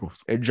full circle.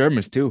 they're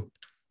Germans too.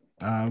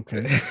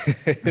 Okay.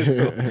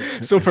 so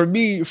so for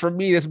me,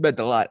 this meant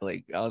a lot.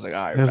 Like I was like,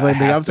 all right, It's bro, I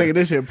like, nigga, have I'm to. taking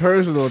this shit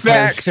personal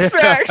type Facts, shit.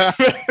 facts.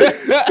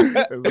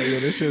 It's like, yo,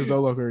 this shit's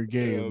no longer a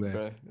game, man.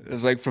 Bro.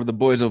 It's like from the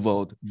boys of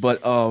old.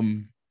 But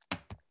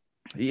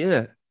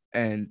yeah.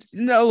 And a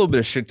little bit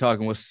of shit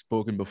talking was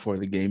spoken before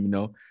the game,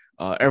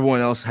 everyone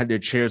else had their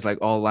chairs like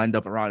all lined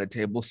up around the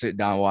table, sitting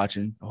down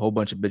watching. A whole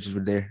bunch of bitches were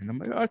there. And I'm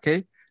like,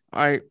 okay,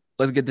 all right,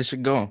 let's get this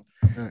shit going.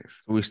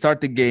 Thanks. So we start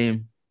the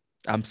game.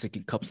 I'm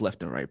sinking cups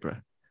left and right, bro.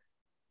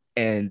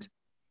 And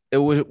it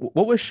was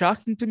what was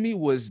shocking to me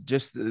was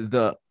just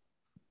the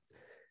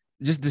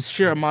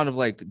sheer amount of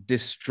like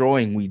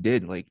destroying we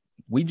did. Like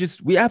we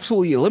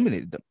absolutely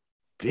eliminated them.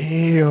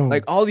 Damn.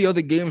 Like all the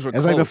other games were It's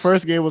close. like the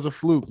first game was a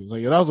fluke. It's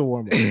like, yeah, that was a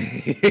warm up.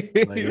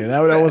 Like, yeah,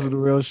 that wasn't the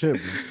real shit,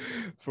 bro.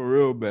 For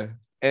real, man.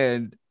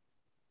 And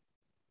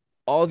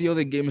all the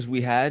other games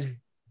we had,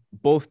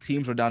 both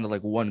teams were down to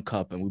like one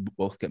cup, and we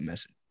both kept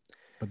missing.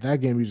 But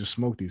that game, you just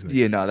smoked these niggas.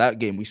 Yeah, no, that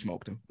game we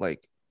smoked them.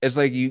 Like it's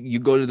like you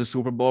go to the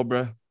Super Bowl,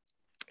 bro,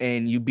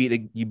 and you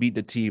beat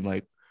the team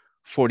like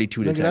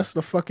 42 to 10. That's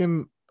the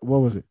fucking, what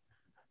was it?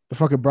 The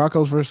fucking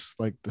Broncos versus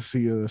like the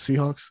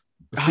Seahawks.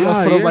 The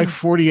Seahawks put up like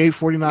 48,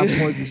 49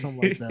 points or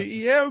something like that.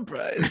 Yeah,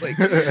 bro.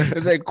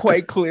 It's like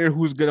quite clear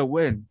who's gonna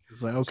win.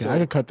 It's like, okay, so I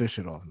can cut this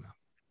shit off now.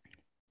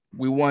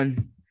 We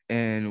won,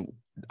 and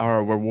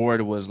our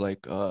reward was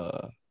like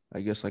I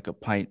guess like a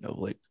pint of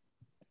like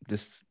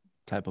this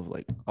type of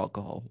like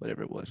alcohol,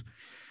 whatever it was.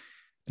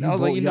 And I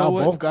was like, y'all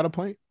both got a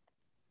pint?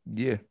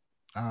 Yeah.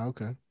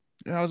 Okay.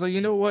 And I was like,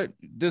 you know what?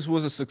 This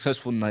was a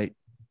successful night.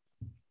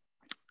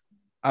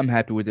 I'm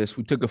happy with this.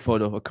 We took a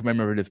photo, a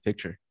commemorative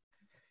picture,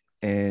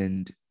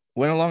 and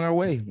went along our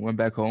way. Went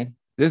back home.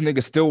 This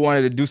nigga still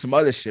wanted to do some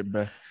other shit,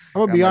 bro.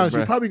 I'm gonna be honest.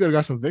 You probably could have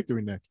got some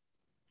victory neck.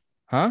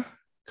 Huh?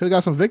 Could have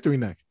got some victory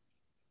neck.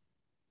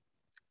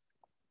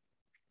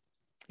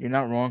 You're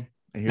not wrong.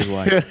 And here's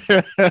why.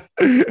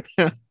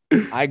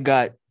 I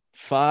got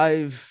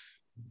 5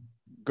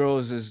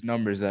 girls'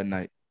 numbers that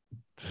night.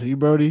 See,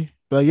 Brody?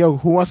 But yo,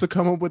 who wants to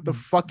come up with the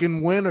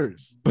fucking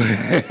winners?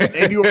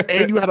 and you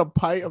had a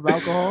pint of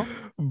alcohol?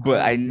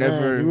 But I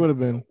never you would have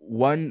been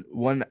one.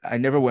 I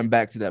never went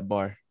back to that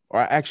bar.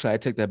 Or actually, I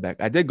take that back.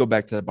 I did go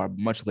back to that bar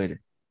much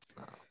later.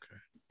 Oh, okay.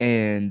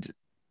 And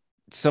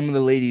some of the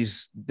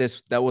ladies,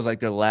 that was like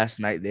their last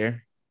night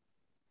there.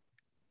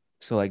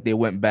 So like they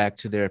went back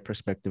to their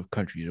respective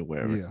countries or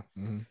wherever. Yeah.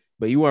 Mm-hmm.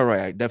 But you are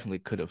right. I definitely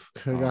could have.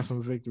 Got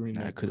some victory.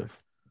 I could have.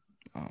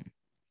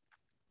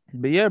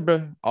 But yeah,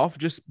 bro, off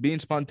just being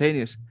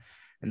spontaneous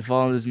and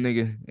following this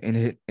nigga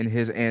in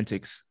his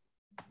antics,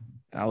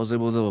 I was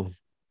able to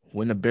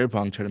win a beer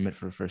pong tournament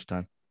for the first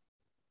time.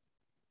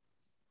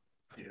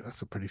 Yeah,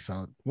 that's a pretty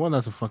solid one.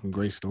 That's a fucking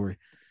great story.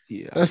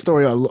 Yeah, that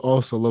story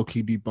also low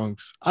key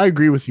debunks. I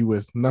agree with you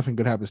with nothing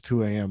good happens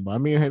 2 a.m. But I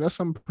mean, hey, that's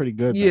something pretty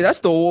good. Yeah, that's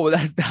the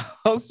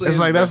it's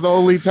like that's the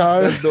only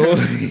time. That's the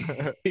only,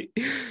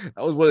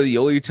 that was one of the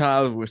only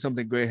times where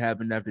something great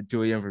happened after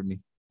 2 a.m. for me.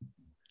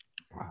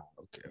 Wow.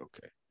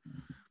 Okay.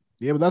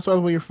 Yeah, but that's why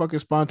when you're fucking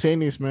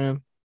spontaneous,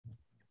 man.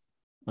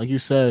 Like you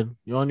said,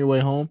 you're on your way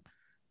home,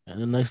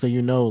 and the next thing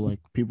you know, like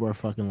people are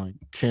fucking like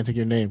chanting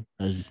your name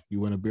as you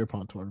win a beer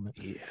pong tournament.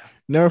 Yeah.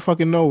 Never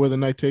fucking know where the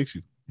night takes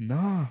you.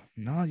 No,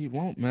 you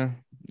won't,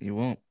 man. You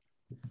won't.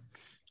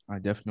 I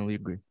definitely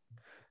agree.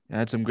 I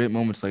had some great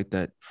moments like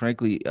that.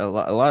 Frankly, a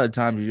lot of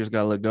times you just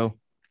gotta let go.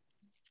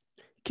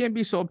 You can't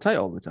be so uptight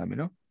all the time, you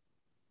know.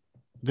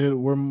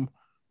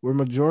 We're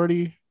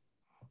majority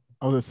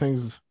of the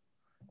things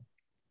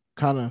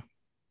kind of.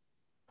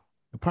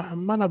 It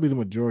might not be the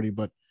majority,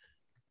 but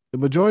the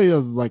majority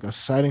of like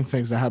exciting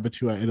things that happened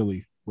to you at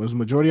Italy, was the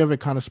majority of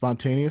it kind of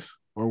spontaneous,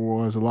 or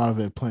was a lot of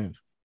it planned?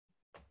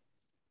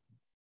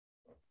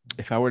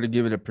 If I were to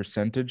give it a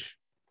percentage,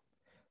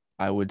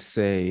 I would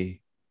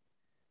say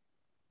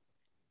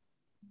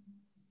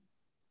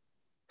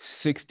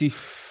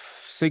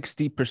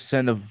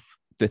 60% of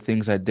the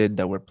things I did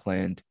that were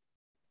planned.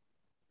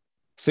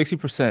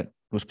 60%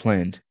 was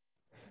planned,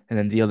 and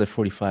then the other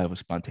 45 was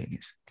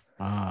spontaneous.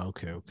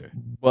 Okay.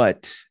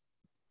 But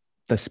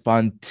the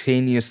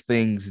spontaneous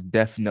things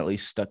definitely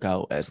stuck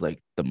out as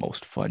like the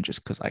most fun,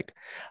 just because like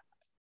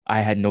I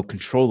had no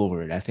control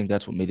over it. I think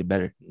that's what made it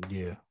better.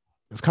 Yeah,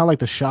 it's kind of like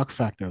the shock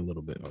factor a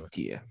little bit.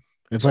 Yeah,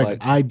 it's like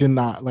I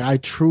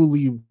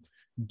truly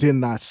did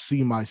not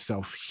see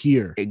myself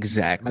here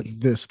exactly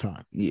at this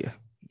time. Yeah,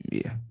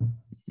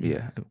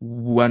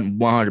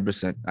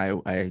 100%.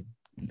 I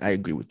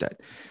agree with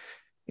that.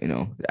 You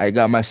know, I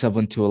got myself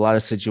into a lot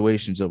of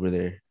situations over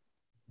there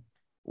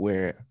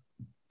where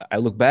I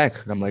look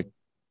back and I'm like,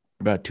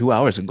 about 2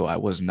 hours ago, I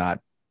was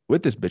not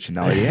with this bitch and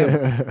now I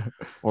am.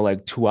 Or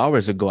like 2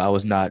 hours ago, I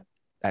was not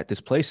at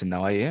this place and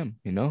now I am,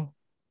 you know?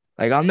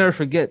 Like I'll never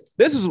forget.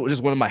 This is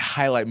just one of my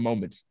highlight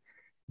moments.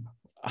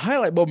 A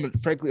highlight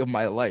moment, frankly, of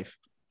my life.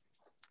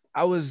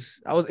 I was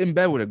in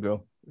bed with a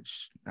girl,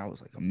 which I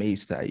was like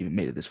amazed that I even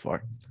made it this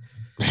far.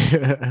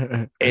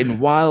 And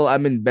while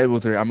I'm in bed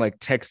with her, I'm like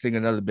texting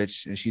another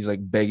bitch and she's like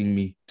begging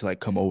me to like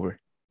come over.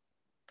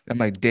 I'm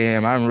like,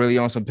 damn, I'm really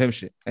on some pimp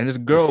shit. And this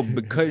girl,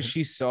 because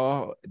she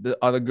saw the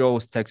other girl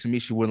was texting me,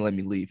 she wouldn't let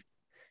me leave.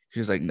 She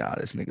was like, nah,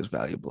 this nigga's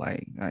valuable. I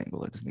ain't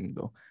gonna let this nigga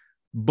go.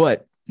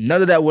 But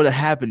none of that would have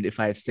happened if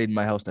I had stayed in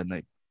my house that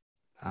night.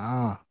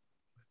 Ah.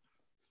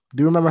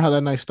 Do you remember how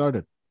that night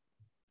started?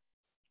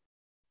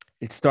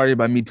 It started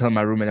by me telling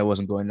my roommate I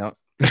wasn't going out.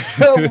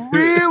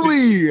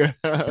 Really?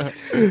 I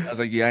was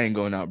like, yeah, I ain't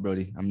going out,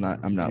 Brody. I'm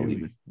not Really?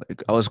 leaving.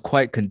 Like I was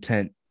quite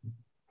content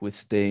with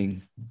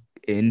staying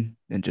in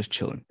and just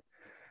chilling.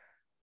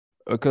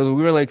 Because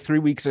we were like 3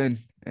 weeks in,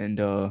 and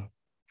I'm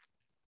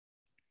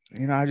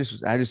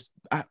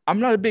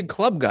not a big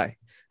club guy.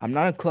 I'm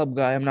not a club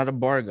guy. I'm not a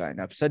bar guy. And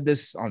I've said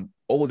this on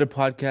older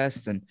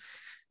podcasts, and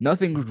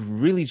nothing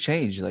really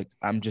changed. Like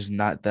I'm just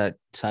not that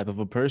type of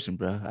a person,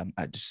 bro.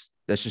 I just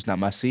that's just not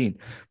my scene.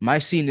 My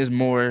scene is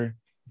more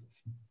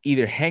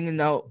either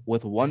hanging out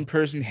with one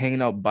person,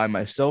 hanging out by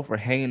myself, or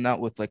hanging out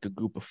with like a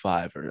group of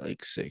five or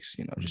like six.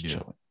 Just Yeah.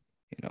 chilling.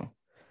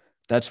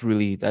 That's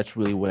really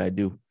what I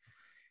do.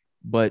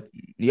 But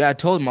yeah, I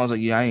told him I was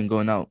like, yeah, I ain't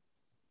going out.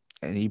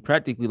 And he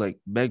practically like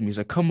begged me. He's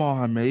like, come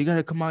on, man, you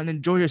gotta come out and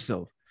enjoy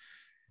yourself.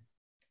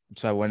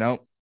 So I went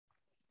out,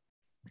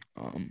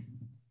 um,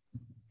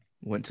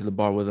 went to the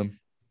bar with him,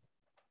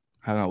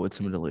 hung out with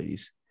some of the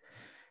ladies.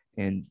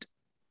 And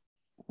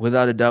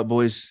without a doubt,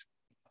 boys,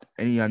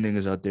 any young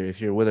niggas out there,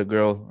 if you're with a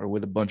girl or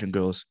with a bunch of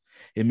girls,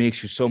 it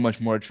makes you so much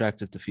more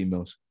attractive to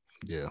females.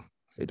 Yeah.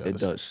 It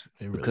does.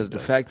 It really Because the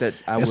does. fact that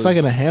It's like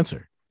an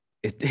enhancer.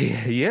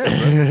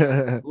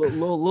 Yeah, bro.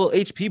 Little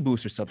HP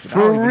boost or something. I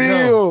don't For even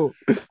know. real.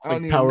 It's I like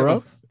don't even power know.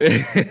 up.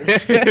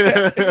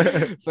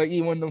 It's like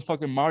eating one of them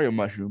fucking Mario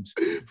mushrooms,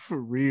 For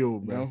real,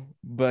 you man. know?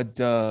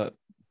 But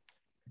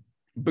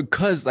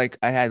because like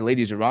I had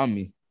ladies around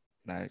me,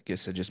 I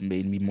guess it just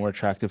made me more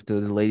attractive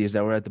to the ladies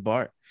that were at the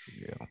bar.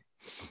 Yeah.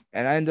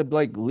 And I ended up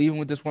like leaving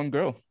with this one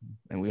girl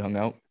and we hung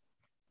out.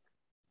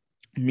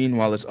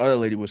 Meanwhile, this other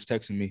lady was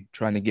texting me,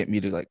 trying to get me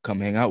to like come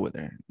hang out with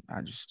her.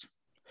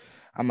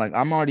 I'm like,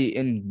 I'm already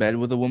in bed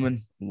with a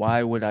woman.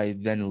 Why would I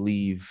then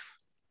leave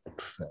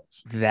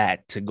Facts.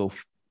 that to go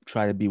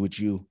try to be with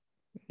you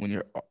when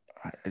you're?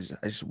 I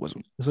just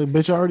wasn't. It's like,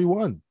 bitch, I already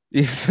won.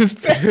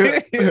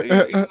 Exactly.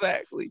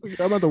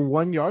 I'm at the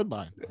 1 yard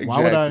line. Why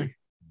would Exactly.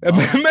 I?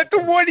 I'm at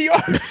the 1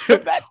 yard.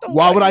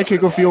 Why would I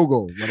kick a field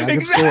goal when I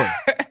can score?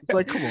 Exactly. It's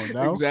like, come on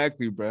now.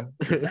 Exactly, bro.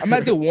 I'm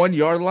at the 1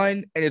 yard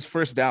line and it's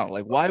first down.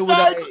 Like, why would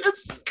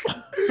Facts.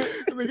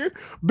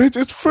 Bitch,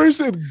 it's first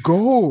and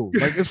goal.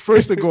 Like, it's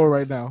first and goal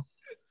right now.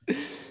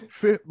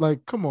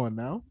 Like, come on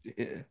now.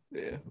 Yeah.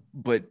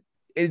 But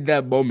in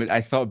that moment,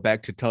 I thought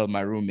back to telling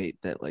my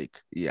roommate that,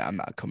 like, yeah, I'm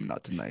not coming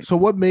out tonight. So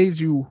what made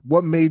you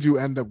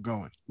end up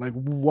going? Like,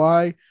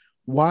 why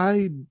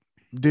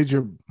did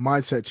your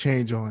mindset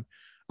change on,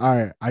 all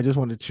right, I just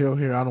want to chill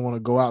here. I don't want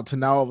to go out, to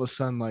now all of a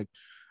sudden, like,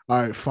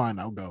 all right, fine,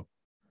 I'll go.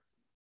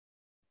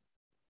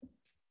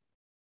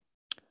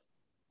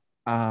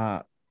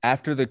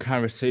 After the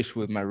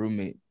conversation with my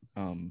roommate,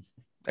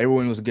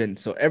 everyone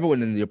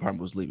in the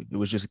apartment was leaving. It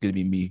was just gonna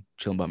be me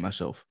chilling by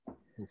myself.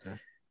 Okay.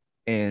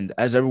 And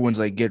as everyone's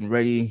like getting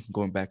ready,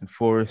 going back and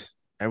forth,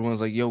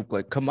 everyone's like, yo,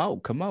 like come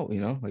out,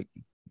 like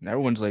and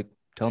everyone's like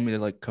telling me to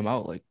like come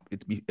out, like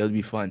it'll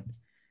be fun.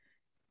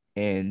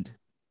 And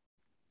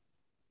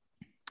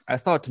I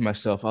thought to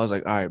myself, I was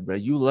like, all right, bro,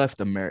 you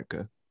left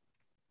America.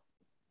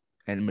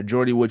 And the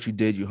majority of what you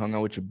did, you hung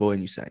out with your boy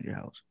and you sat in your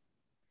house.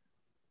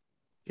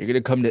 You're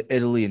gonna come to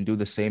Italy and do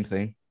the same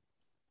thing.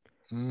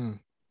 And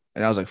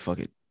I was like, fuck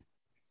it.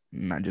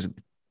 Man, just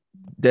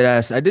dead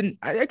ass. I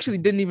actually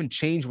didn't even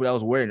change what I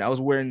was wearing. I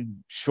was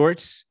wearing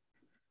shorts,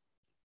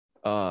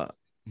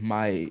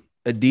 my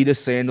Adidas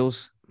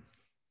sandals.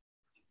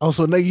 Oh,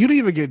 so you didn't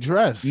even get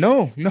dressed?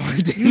 No, I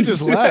didn't. You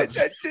just left.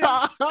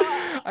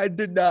 I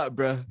did not,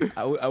 bro.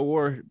 I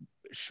wore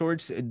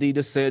shorts,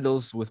 Adidas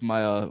sandals with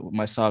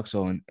my socks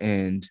on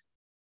and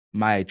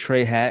my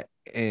tray hat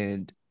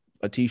and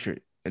a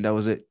t-shirt, and that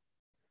was it.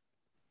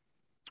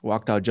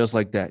 Walked out just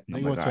like that. Now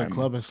you went to a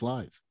club and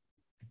slides.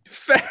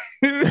 Facts.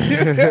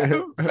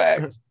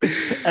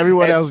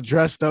 Everyone else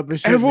dressed up and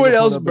shit. Everyone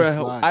else,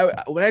 bro.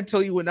 When I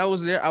tell you, when I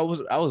was there, I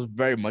was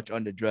very much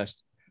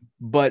underdressed,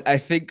 but I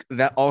think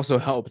that also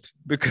helped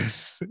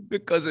because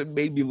it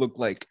made me look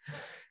like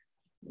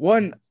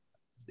one.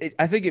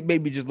 I think it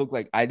made me just look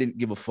like I didn't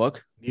give a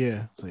fuck.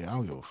 Yeah, so I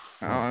don't give a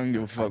fuck. I don't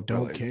give a fuck. I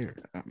don't care.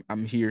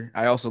 I'm here.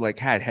 I also like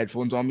had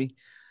headphones on me.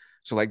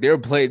 So like they were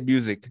playing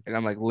music and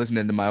I'm like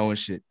listening to my own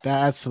shit.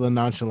 That adds to the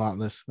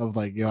nonchalantness of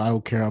like, yo, I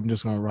don't care. I'm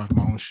just gonna rock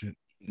my own shit.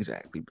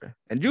 Exactly, bro.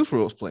 And Juice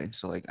WRLD's playing,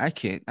 so like I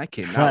can't.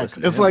 Facts.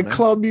 It's like man.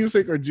 Club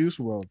music or Juice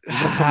WRLD.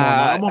 Come on,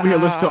 now. I'm over here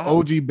listening to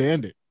OG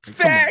Bandit. Like,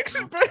 facts,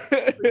 bro.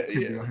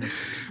 Yeah.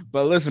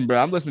 But listen,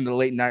 bro, I'm listening to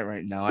Late Night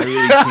right now.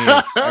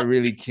 I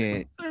really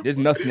can't. There's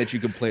nothing that you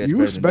can play.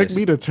 You expect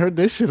me to turn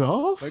this shit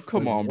off? Like,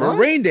 come on, bro.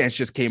 Rain Dance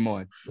just came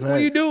on. Like, what are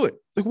you doing?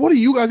 Like, what are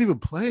you guys even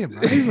playing, bro?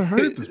 I haven't even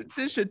heard this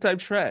before. This shit type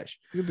trash.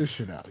 Get this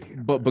shit out of here.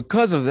 But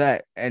because of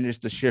that, and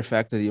just the sheer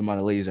fact of the amount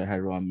of ladies I had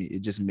around me,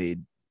 it just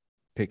made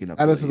picking up.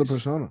 Added to the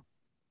persona.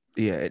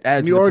 Yeah, it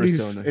adds to the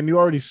persona. And you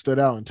already stood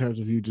out in terms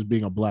of you just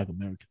being a Black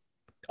American.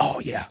 Oh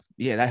yeah,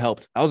 yeah, that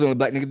helped. I was the only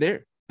black nigga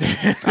there.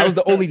 I was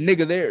the only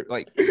nigga there,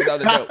 like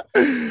without a doubt.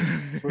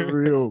 For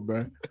real,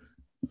 man.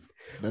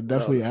 That That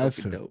was definitely a adds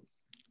fucking to it. dope.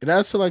 It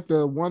adds to like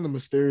the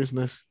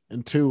mysteriousness,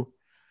 and two,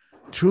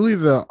 truly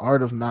the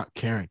art of not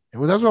caring.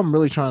 And that's what I'm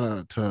really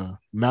trying to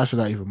master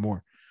that even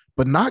more.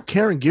 But not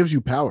caring gives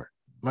you power.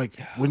 Like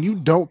when you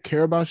don't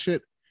care about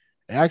shit,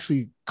 it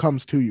actually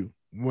comes to you.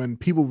 When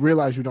people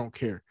realize you don't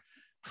care,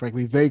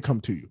 frankly, they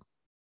come to you.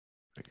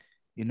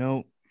 You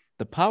know,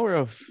 the power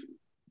of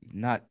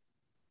not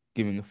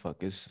giving a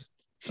fuck is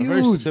a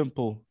very Huge.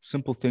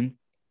 simple thing,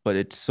 but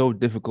it's so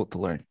difficult to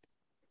learn,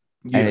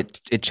 and Yeah.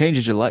 it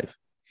changes your life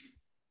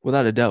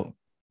without a doubt.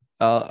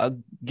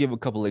 I'll give a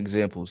couple of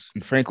examples,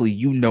 and frankly,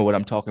 you know what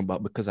I'm talking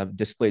about because I've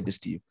displayed this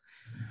to you.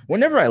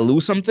 Whenever I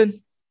lose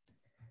something,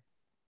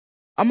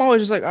 I'm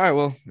always just like, all right,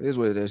 well, it is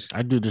what it is.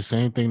 I do the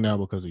same thing now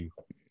because of you.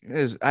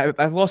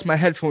 I've lost my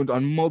headphones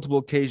on multiple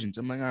occasions.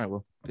 I'm like, all right,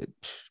 well,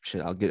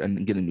 shit, I'll get a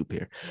new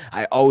pair.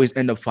 I always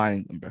end up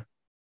finding them, bro.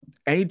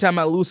 Anytime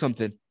I lose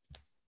something,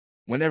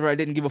 whenever I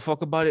didn't give a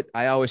fuck about it,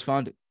 I always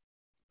found it.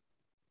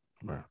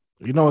 Bro.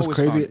 You know what's Always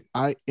found crazy? it.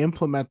 I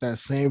implement that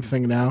same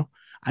thing now.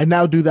 I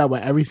now do that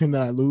with everything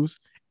that I lose,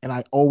 and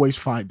I always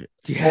find it.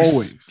 Yes.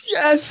 Always.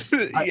 Yes.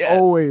 I Yes.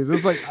 always.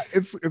 It's like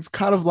it's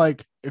kind of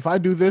like if I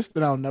do this,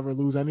 then I'll never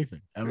lose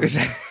anything ever.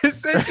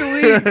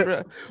 Essentially,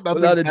 bro.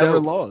 Nothing's ever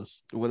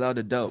lost. Without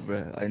a doubt,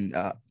 bro.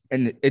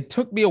 And it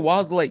took me a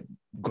while to like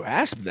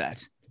grasp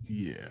that.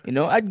 Yeah. You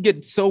know, I'd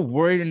get so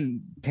worried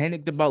and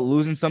panicked about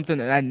losing something,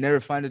 and I'd never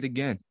find it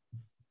again.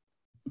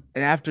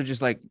 And after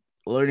just like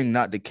learning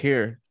not to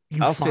care,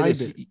 I'll say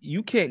this: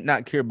 you can't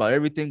not care about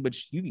everything, but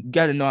you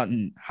got to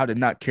know how to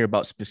not care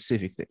about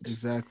specific things.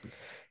 Exactly.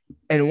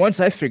 And once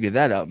I figured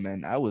that out,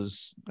 man, I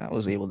was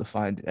able to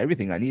find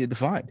everything I needed to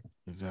find.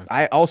 Exactly.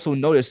 I also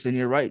noticed, and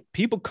you're right,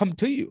 people come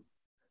to you.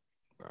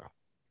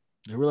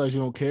 They realize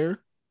you don't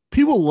care.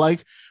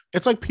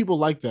 It's like people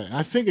like that. And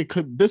I think it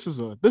could. This is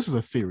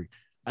a theory.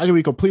 I could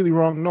be completely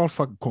wrong. No one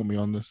fucking quote me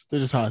on this.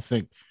 This is how I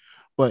think.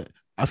 But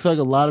I feel like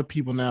a lot of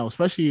people now,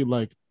 especially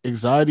like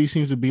anxiety,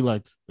 seems to be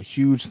like a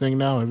huge thing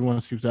now.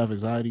 Everyone seems to have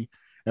anxiety.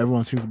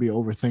 Everyone seems to be an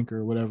overthinker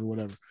or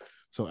whatever.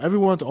 So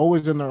everyone's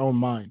always in their own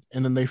mind.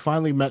 And then they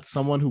finally met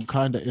someone who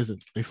kind of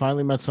isn't. They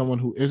finally met someone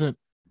who isn't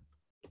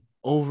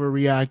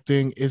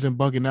overreacting, isn't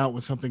bugging out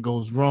when something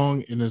goes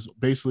wrong, and is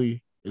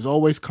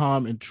always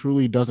calm and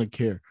truly doesn't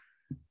care.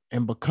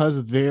 And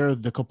because they're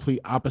the complete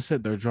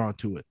opposite, they're drawn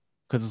to it.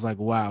 Because it's like,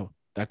 wow,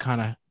 it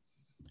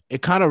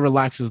kind of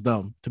relaxes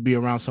them to be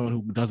around someone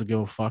who doesn't give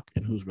a fuck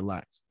and who's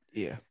relaxed.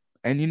 Yeah.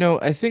 And you know,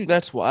 I think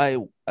that's why,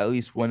 at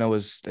least when I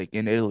was like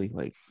in Italy,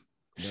 like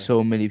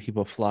so many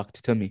people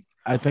flocked to me.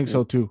 I think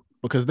so too.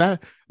 Because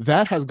that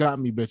has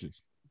gotten me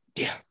bitches.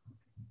 Yeah.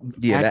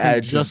 Yeah,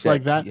 that just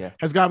like that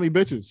has got me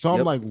bitches. So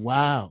I'm like,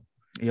 wow.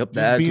 Yep,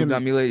 that attitude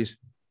got me ladies.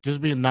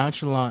 Just being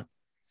nonchalant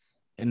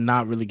and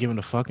not really giving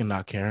a fuck and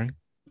not caring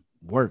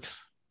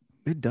works.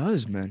 It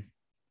does, man.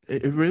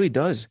 It really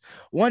does.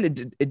 One,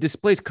 it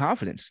displays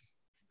confidence.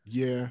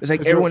 Yeah. It's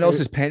like everyone else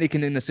is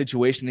panicking in a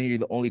situation and you're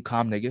the only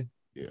calm nigga.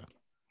 Yeah.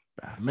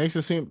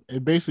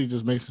 It basically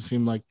just makes it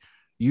seem like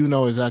you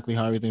know exactly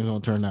how everything's gonna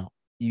turn out.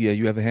 Yeah,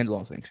 you have a handle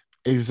on things.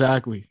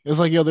 Exactly. It's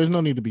like, yo, there's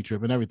no need to be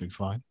tripping. Everything's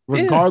fine.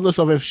 Regardless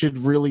of if shit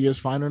really is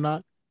fine or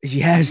not.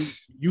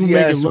 Yes. You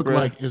make it look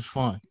like it's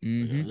fine.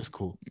 Mm-hmm. Yeah, it's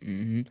cool.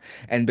 Mm-hmm.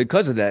 And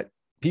because of that,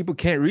 people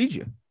can't read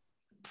you.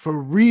 For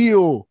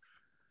real.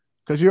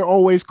 Because you're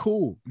always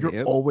cool.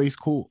 You're always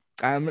cool.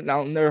 I'll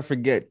never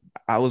forget.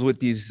 I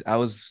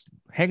was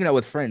hanging out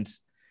with friends,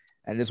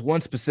 and this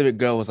one specific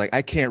girl was like,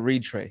 I can't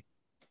read Trey.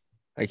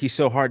 Like, he's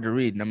so hard to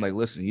read. And I'm like,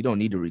 listen, you don't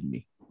need to read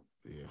me.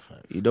 Yeah,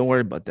 facts. You don't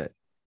worry about that.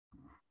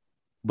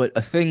 But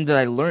a thing that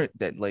I learned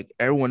that like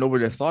everyone over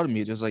there thought of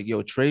me, just like,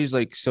 yo, Trey's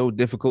like so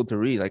difficult to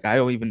read. Like, I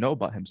don't even know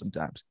about him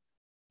sometimes.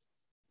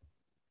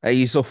 Like,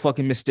 he's so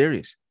fucking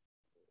mysterious.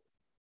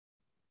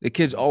 The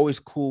kid's always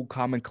cool,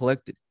 calm, and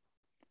collected.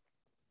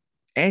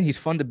 And he's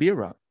fun to be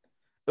around.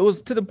 It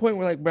was to the point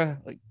where, like, bro,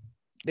 like,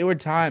 there were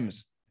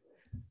times,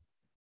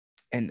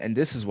 and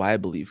this is why I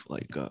believe,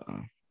 like,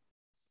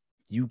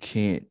 you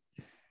can't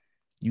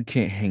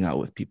hang out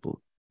with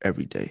people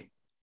every day.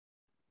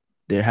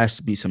 There has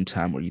to be some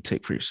time where you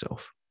take for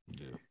yourself.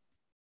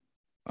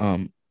 Yeah.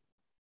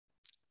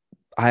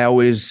 I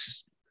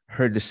always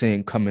heard the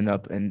saying coming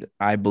up, and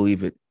I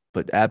believe it,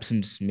 but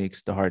absence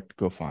makes the heart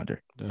grow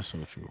fonder. That's so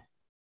true.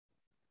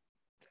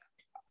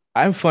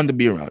 I'm fun to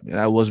be around, and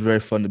I was very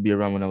fun to be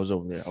around when I was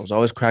over there. I was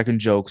always cracking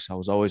jokes. I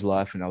was always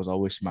laughing. I was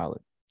always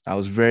smiling. I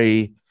was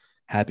very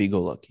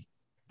happy-go-lucky.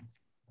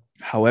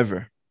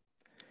 However,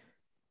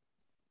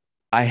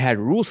 I had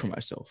rules for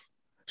myself.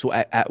 So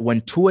when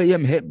 2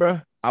 a.m. hit,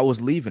 bro, I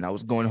was leaving. I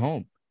was going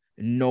home.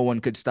 No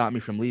one could stop me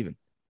from leaving.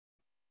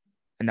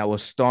 And I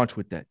was staunch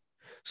with that.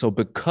 So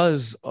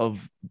because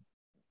of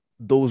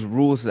those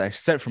rules that I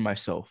set for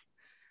myself,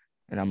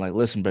 and I'm like,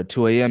 listen, bro,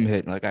 2 a.m.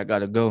 hit. Like, I got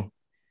to go.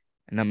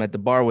 And I'm at the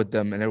bar with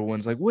them, and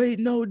everyone's like, wait,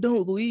 no,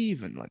 don't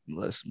leave. And like,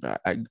 listen, bro,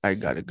 I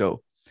got to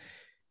go.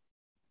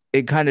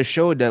 it kind of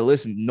showed that,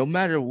 listen, no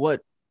matter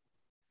what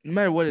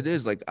it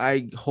is, like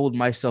I hold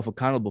myself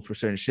accountable for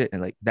certain shit,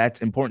 and like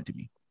that's important to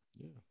me.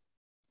 Yeah.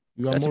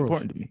 You got That's morals.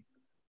 important to me.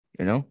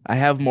 I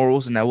have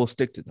morals and I will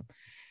stick to them.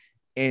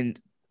 And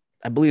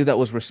I believe that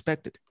was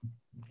respected.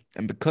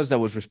 And because that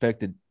was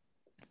respected,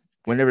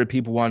 whenever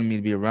people wanted me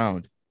to be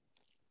around,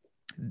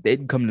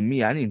 they'd come to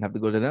me. I didn't even have to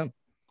go to them.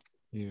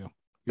 Yeah.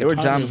 There were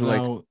times where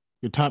like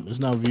Your time is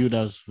now viewed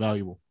as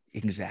valuable.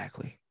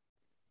 exactly.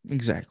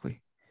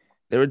 Exactly.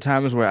 There were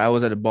times where I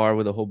was at a bar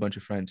with a whole bunch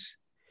of friends.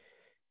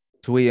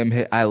 2 a.m.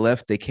 hit, I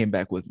left, they came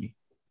back with me.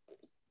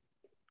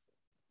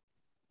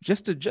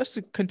 Just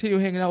to continue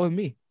hanging out with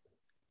me.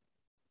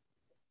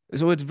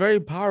 So it's very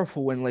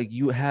powerful when like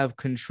you have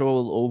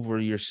control over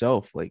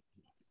yourself. Like,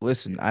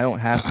 listen, I don't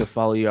have to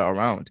follow you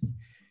around.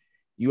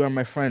 You are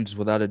my friends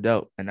without a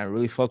doubt, and I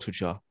really fucks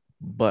with y'all.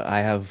 But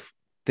I have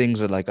things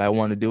that like I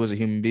want to do as a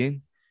human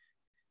being,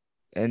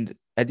 and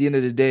at the end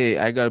of the day,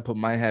 I gotta put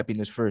my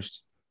happiness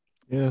first.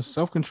 Yeah,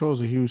 self-control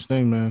is a huge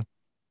thing, man.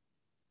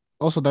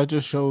 Also, that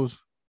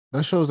shows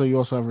that you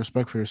also have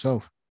respect for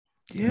yourself.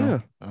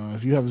 Yeah,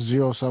 If you have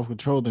zero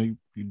self-control, then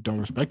you don't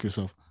respect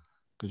yourself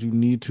because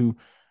you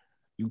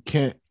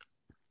can't,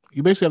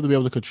 you basically have to be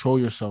able to control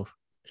yourself.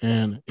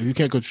 And if you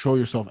can't control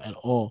yourself at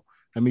all,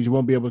 that means you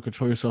won't be able to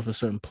control yourself in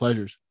certain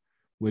pleasures,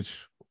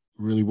 which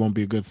really won't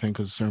be a good thing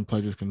because certain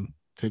pleasures can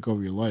take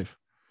over your life.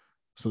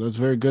 So that's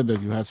very good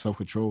that you had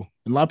self-control.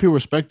 And a lot of people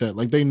respect that.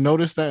 Like they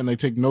notice that and they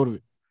take note of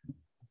it.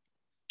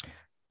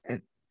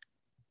 and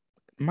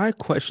my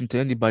question to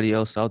anybody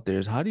else out there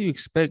is, how do you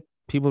expect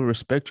people to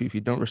respect you if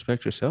you don't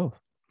respect yourself?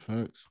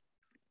 Facts.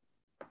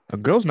 A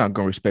girl's not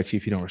gonna respect you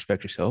if you don't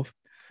respect yourself,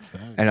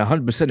 and Facts.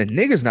 100% a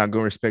nigga's not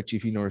gonna respect you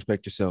if you don't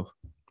respect yourself.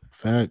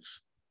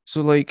 Facts.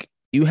 So like,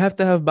 you have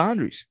to have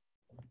boundaries.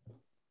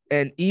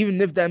 And even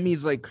if that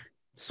means like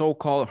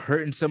so-called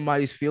hurting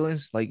somebody's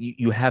feelings, like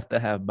you have to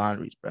have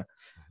boundaries, bro.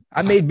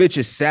 I made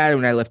bitches sad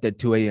when I left at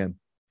 2 a.m.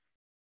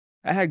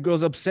 I had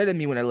girls upset at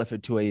me when I left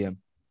at 2 a.m.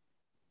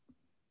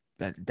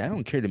 That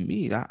don't care to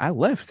me. I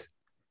left.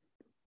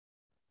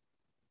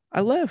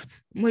 I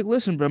left. I'm like,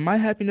 listen, bro, my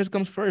happiness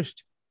comes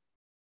first.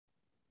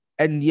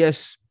 And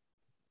yes,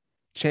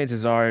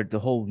 chances are the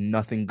whole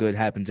nothing good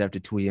happens after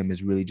 2 a.m.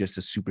 is really just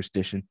a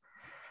superstition.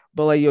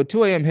 But like, yo,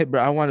 2 a.m. hit,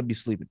 bro. I want to be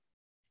sleeping.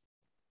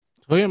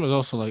 2 a.m. is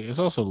also like it's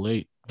also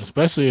late,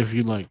 especially if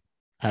you like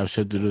have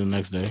shit to do the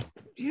next day.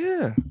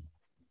 Yeah.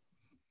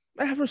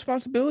 I have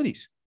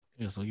responsibilities.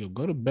 Yeah, so yo,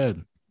 go to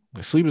bed.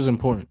 Like sleep is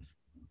important.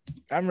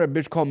 I remember a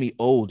bitch called me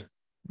old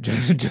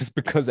just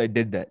because I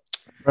did that.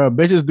 Bro,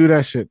 bitches do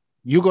that shit.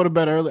 You go to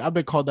bed early. I've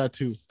been called that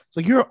too. It's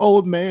like you're an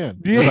old man.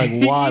 It's like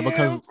why? Yeah,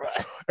 Because bro.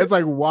 it's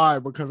like why?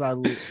 Because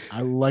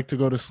I like to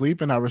go to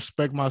sleep and I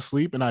respect my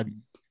sleep and I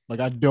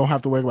don't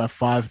have to wake up at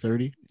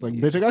 5:30. Like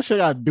Yeah, bitch, I got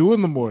shit I do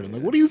in the morning.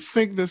 Like yeah, what do you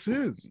think this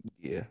is?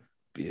 yeah,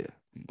 yeah.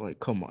 Like,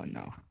 come on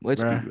now.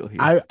 Let's be Bruh. real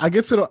here. I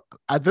get to the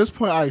at this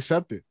point I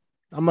accept it.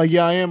 I'm like,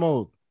 yeah, I am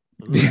old.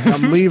 And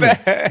I'm leaving.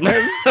 I'm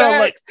like,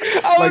 Facts.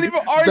 I like don't even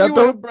argue that with it,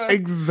 don't bro.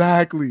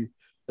 exactly.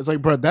 It's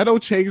like, bro, that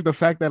don't change the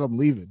fact that I'm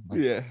leaving. Like,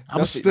 Yeah, I'm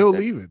nothing. still That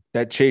leaving.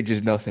 that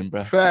changes nothing,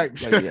 bro.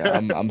 Facts. Like, yeah,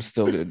 I'm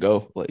still gonna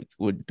go. Like,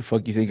 what the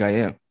fuck you think I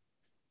am?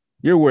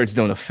 Your words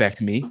don't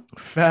affect me.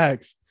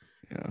 Facts.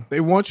 Yeah. They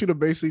want you to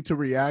basically to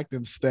react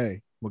and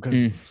stay because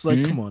it's like,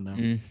 Hmm. come on now.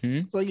 Hmm.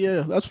 It's like,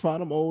 yeah, that's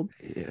fine. I'm old.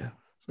 Yeah.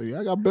 So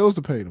yeah, I got bills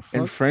to pay. The And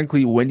fuck.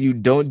 frankly, when you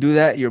don't do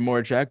that, you're more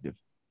attractive.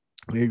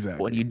 When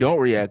Exactly. you don't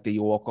react, then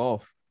you walk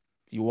off.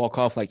 You walk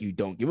off like you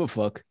don't give a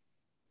fuck.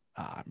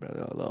 Ah,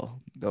 brother,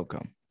 they'll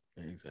come.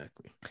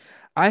 Exactly.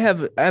 I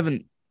have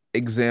an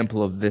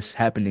example of this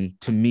happening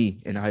to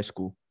me in high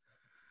school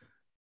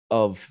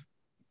of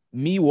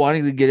me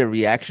wanting to get a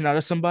reaction out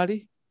of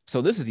somebody.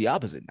 So this is the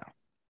opposite now.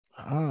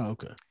 Ah,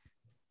 okay.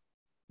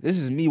 This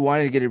is me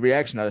wanting to get a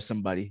reaction out of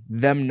somebody,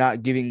 them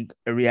not giving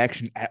a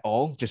reaction at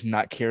all, just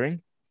not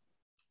caring.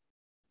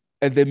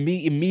 And then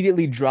me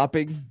immediately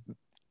dropping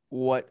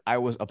what I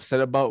was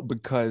upset about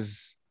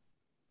because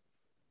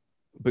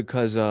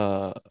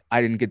I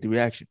didn't get the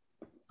reaction.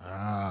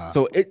 Ah,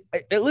 So it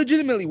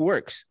legitimately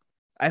works.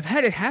 I've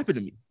had it happen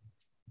to me.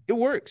 It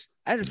works.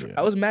 I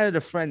yeah. was mad at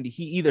a friend.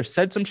 He either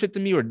said some shit to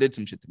me or did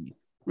some shit to me.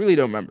 Really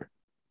don't remember.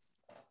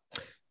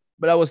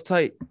 But I was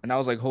tight and I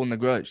was like holding a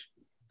grudge.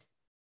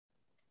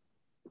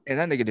 And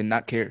that nigga did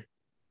not care.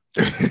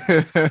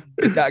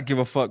 Did not give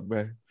a fuck,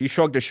 bro. He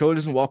shrugged his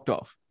shoulders and walked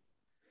off.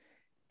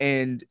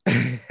 And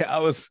I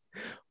was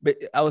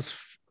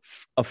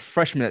a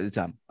freshman at the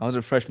time. I was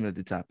a freshman at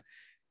the time.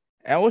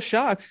 And I was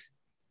shocked,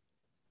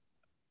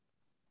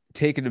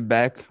 taken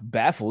aback,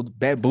 baffled,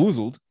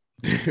 bamboozled,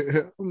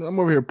 I'm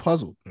over here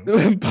puzzled.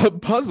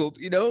 puzzled,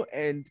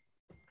 and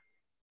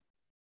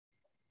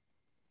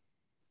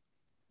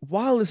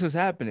while this is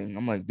happening,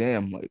 I'm like,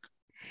 damn, like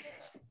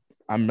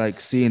I'm like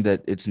seeing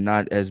that it's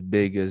not as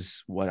big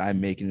as what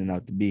I'm making it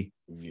out to be.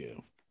 Yeah.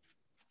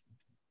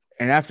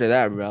 And after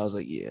that, bro, I was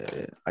like, yeah,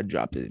 I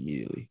dropped it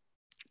immediately.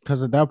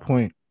 Because at that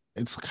point,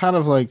 it's kind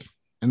of like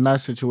in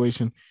that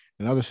situation,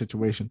 another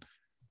situation,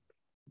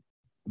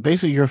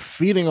 basically you're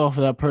feeding off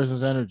of that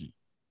person's energy.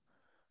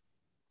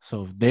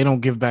 So if they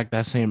don't give back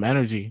that same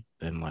energy,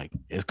 then like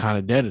it's kind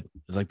of dead.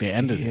 It's like they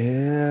ended it.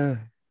 Yeah.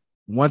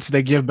 Once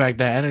they give back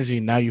that energy,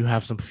 now you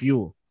have some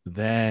fuel.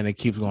 Then it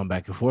keeps going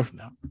back and forth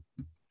now.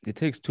 It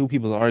takes two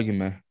people to argue,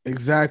 man.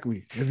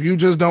 Exactly. If you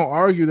just don't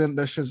argue, then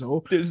that's just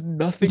There's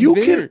nothing you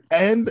can there.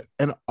 end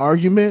an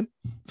argument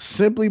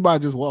simply by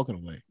just walking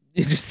away.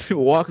 You're just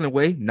walking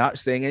away, not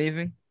saying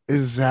anything.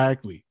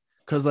 Exactly.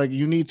 Because like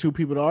you need two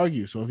people to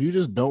argue. So if you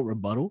just don't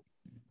rebuttal,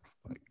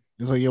 like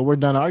it's like, yo, we're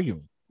done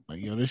arguing.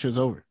 Like, yo, this shit's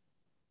over.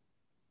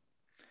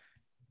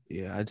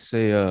 Yeah, I'd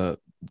say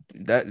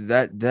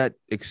that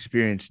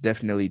experience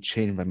definitely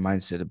changed my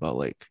mindset about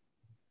like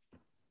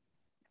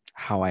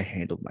how I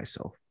handled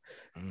myself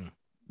Mm.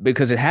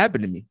 because it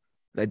happened to me.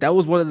 Like that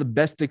was one of the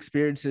best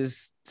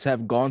experiences to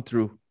have gone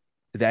through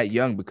that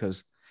young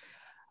because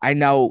I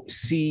now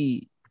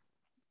see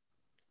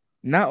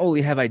not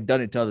only have I done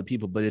it to other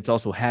people, but it's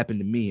also happened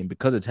to me. And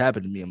because it's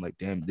happened to me, I'm like,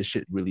 damn, this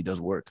shit really does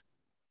work.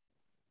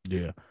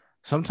 Yeah.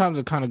 Sometimes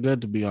it's kind of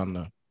good to be on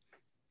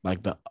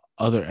the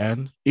other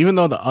end, even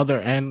though the other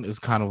end is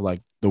kind of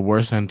like the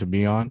worst end to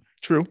be on.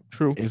 True,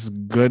 true. It's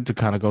good to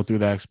kind of go through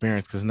that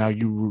experience because now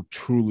you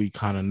truly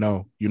kind of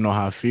know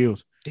how it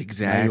feels. And now you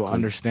Exactly.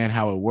 understand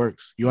how it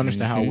works. You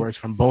understand how it Mm-hmm. works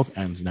from both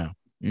ends now.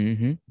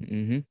 Mm-hmm.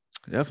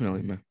 Mm-hmm.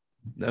 Definitely, man.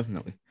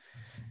 Definitely.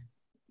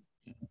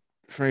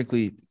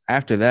 Frankly,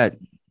 after that,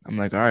 I'm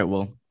like, all right,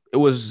 well, it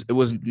was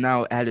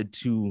now added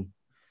to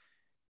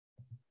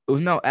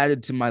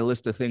my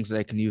list of things that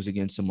I can use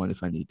against someone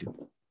if I need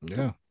to.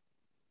 Yeah.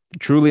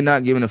 Truly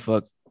not giving a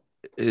fuck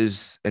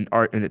is an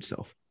art in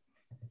itself.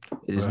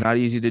 It is But not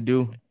easy to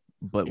do,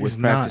 but it's with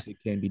not. practice, it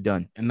can be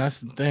done. And that's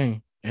the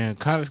thing. And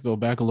kind of go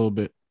back a little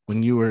bit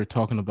when you were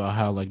talking about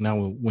how, like, now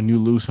when you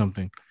lose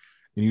something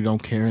and you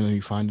don't care and then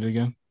you find it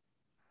again,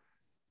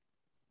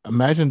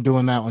 imagine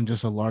doing that on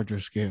just a larger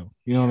scale.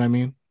 You know what I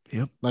mean?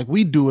 Yep. Like,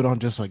 we do it on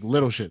just like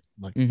little shit.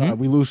 Like, all Mm-hmm. right,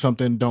 we lose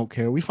something, don't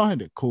care, we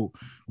find it, cool.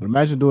 But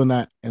imagine doing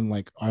that in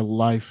like our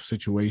life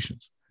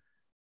situations.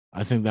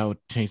 I think that would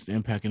change the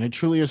impact. And it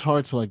truly is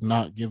hard to like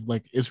not give,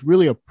 like, it's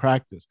really a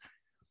practice.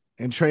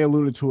 And Trey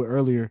alluded to it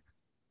earlier.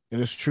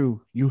 And it's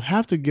true. You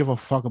have to give a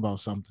fuck about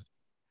something.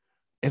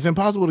 It's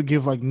impossible to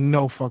give like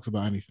no fucks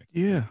about anything.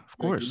 Yeah, of Like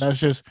course. that's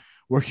just,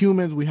 we're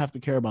humans. We have to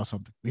care about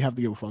something. We have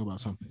to give a fuck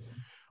about something.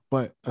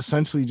 But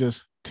essentially,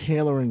 just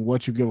tailoring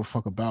what you give a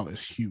fuck about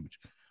is huge.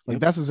 Like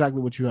Yep. that's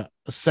exactly what you have.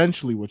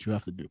 Essentially, what you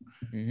have to do.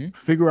 Mm-hmm.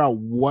 Figure out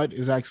what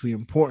is actually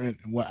important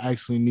and what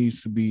actually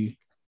needs to be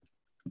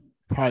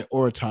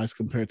prioritized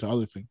compared to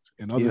other things.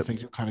 And other Yep.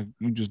 things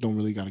you just don't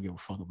really got to give a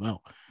fuck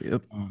about.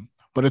 Yep.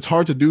 But it's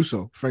hard to do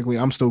so. Frankly,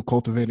 I'm still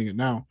cultivating it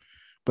now,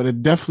 but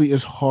it definitely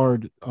is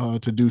hard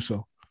to do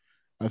so.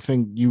 I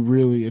think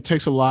it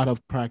takes a lot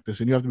of practice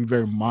and you have to be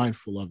very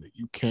mindful of it.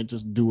 You can't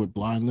just do it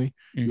blindly.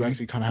 You Mm-hmm.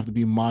 actually kind of have to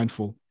be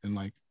mindful and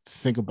like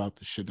think about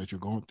the shit that you're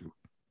going through.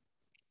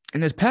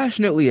 And as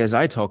passionately as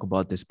I talk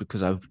about this,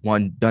 because I've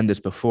done this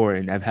before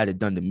and I've had it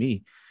done to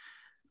me,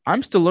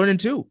 I'm still learning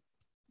too.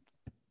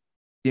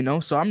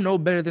 So I'm no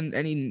better than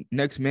any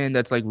next man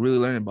that's like really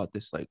learning about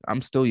this. Like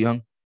I'm still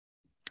young.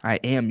 I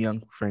am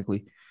young,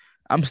 frankly.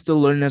 I'm still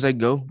learning as I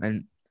go,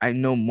 and I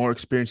know more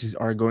experiences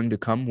are going to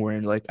come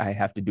wherein like I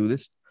have to do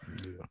this.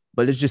 Yeah.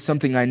 But it's just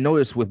something I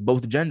notice with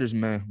both genders,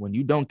 man. When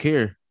you don't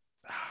care,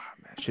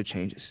 man, shit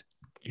changes.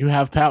 You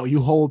have power.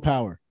 You hold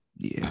power.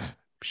 Yeah,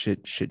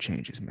 shit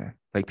changes, man.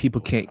 Like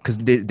people can't because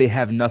they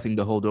have nothing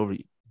to hold over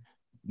you.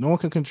 No one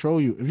can control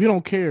you. If you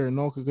don't care,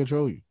 no one can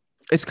control you.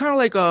 It's kind of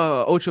like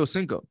Ocho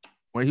Cinco,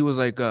 where he was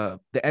like the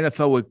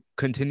NFL would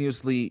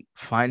continuously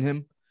fine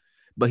him,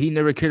 but he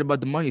never cared about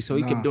the money, so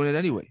he kept Nah, doing it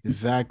anyway.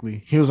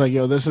 exactly. He was like,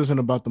 yo, this isn't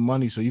about the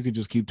money, so you could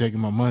just keep taking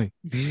my money.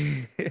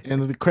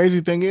 And the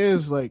crazy thing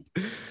is, like,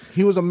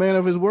 he was a man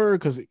of his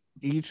word because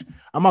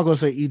I'm not going to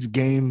say each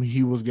game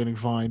he was getting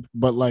fined,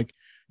 but like,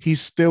 he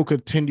still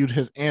continued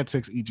his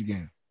antics each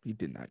game. He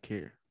did not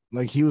care.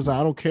 Like, he was like,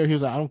 I don't care. He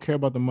was like, I don't care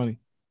about the money.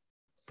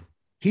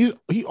 He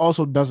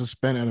also doesn't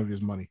spend any of his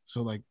money.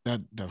 So, like,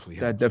 that definitely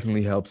helps. That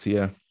definitely helps.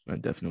 Yeah,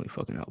 that definitely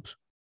fucking helps.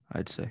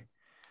 I'd say.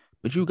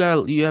 But you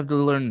have to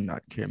learn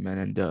not care, man.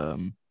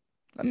 And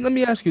let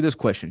me ask you this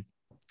question.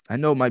 I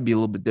know it might be a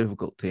little bit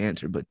difficult to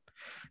answer, but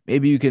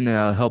maybe you can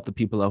help the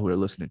people out who are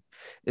listening.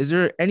 Is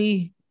there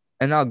any,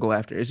 and I'll go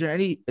after, is there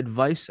any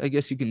advice, I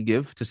guess, you can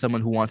give to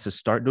someone who wants to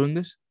start doing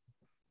this?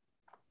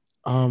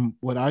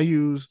 What I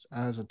used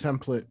as a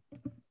template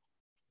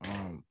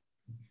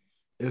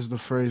is the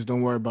phrase,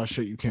 don't worry about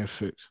shit you can't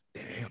fix.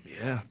 Damn,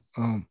 yeah.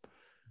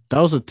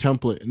 That was a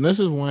template. And this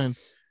is when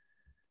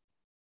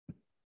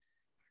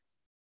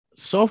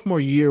sophomore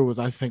year was,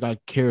 I think I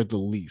cared the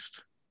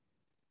least.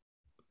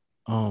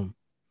 And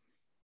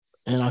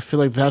I feel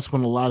like that's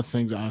when a lot of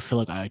things I feel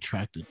like I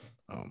attracted.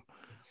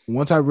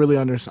 Once I really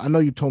understand, I know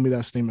you told me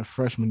that statement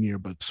freshman year,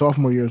 but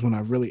sophomore year is when I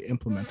really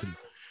implemented it.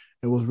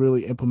 It was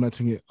really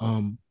implementing it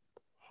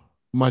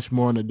much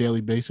more on a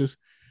daily basis.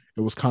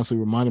 It was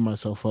constantly reminding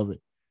myself of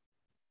it.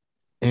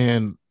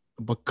 And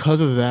because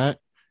of that,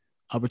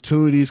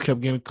 opportunities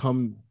kept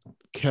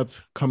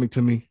coming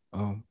to me.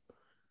 I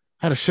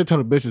had a shit ton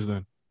of bitches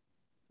then.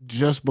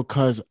 just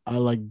because I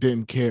like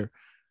didn't care.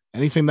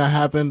 Anything that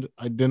happened,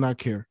 I did not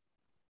care.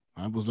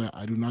 I was like,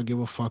 I do not give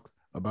a fuck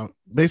about.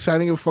 Basically, I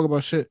didn't give a fuck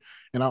about shit,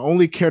 and I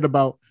only cared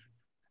about.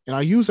 And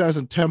I used it as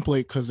a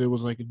template because it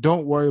was like,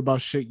 don't worry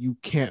about shit you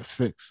can't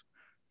fix.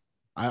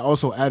 I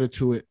also added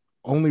to it,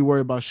 only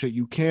worry about shit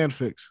you can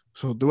fix.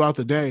 So throughout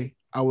the day,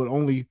 I would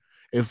only,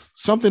 if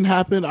something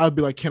happened, I'd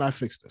be like, can I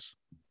fix this?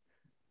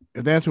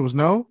 If the answer was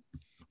no,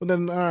 well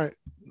then all right,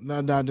 no,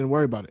 I didn't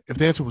worry about it. If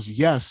the answer was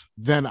yes,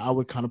 then I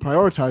would kind of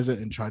prioritize it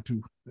and try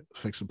to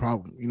fix the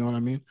problem. You know what I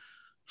mean?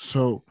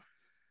 So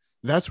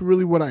that's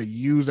really what I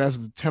use as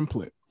the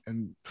template.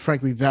 And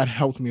frankly, that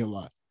helped me a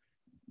lot.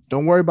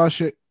 Don't worry about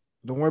shit.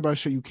 Don't worry about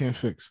shit you can't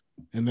fix.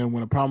 And then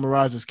when a problem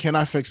arises, can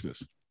I fix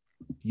this?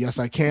 Yes,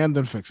 I can,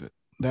 then fix it.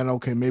 Then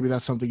okay, maybe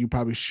that's something you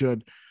probably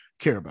should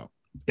care about.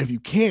 If you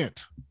can't,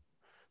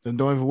 then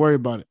don't even worry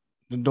about it.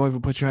 Then don't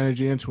even put your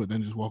energy into it.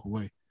 Then just walk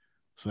away.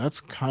 So that's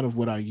kind of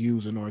what I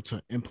use in order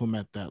to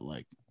implement that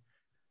like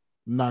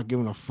not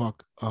giving a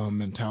fuck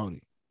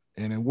mentality.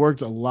 And it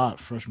worked a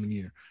lot freshman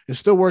year. It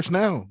still works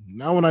now.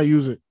 Now when I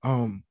use it,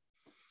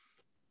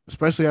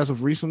 especially as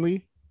of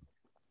recently,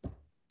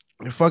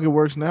 it fucking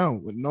works now.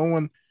 With no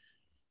one,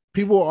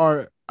 people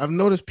are. I've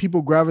noticed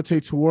people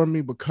gravitate toward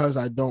me because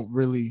I don't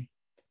really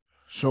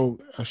show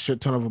a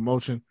shit ton of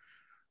emotion.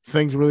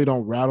 Things really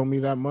don't rattle me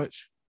that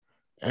much,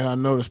 and I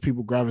notice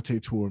people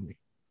gravitate toward me.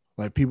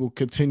 Like people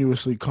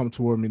continuously come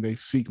toward me. They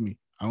seek me.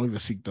 I don't even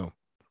seek them.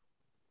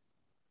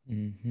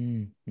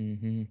 Mm-hmm.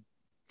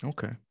 Mm-hmm.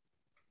 Okay.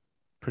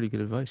 Pretty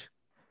good advice.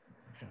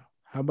 Yeah.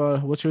 How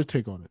about what's your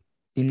take on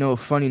You know,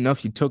 funny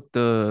enough, you took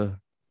the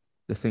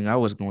thing I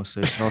was going to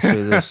say, so I'll say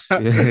it? this.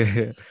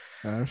 Yeah.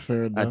 All right,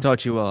 fair I enough.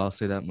 taught you well, I'll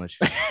say that much.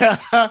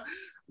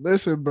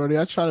 Listen, Brody,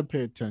 I try to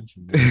pay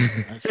attention, man.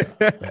 I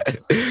try.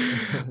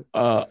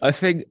 I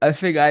try. I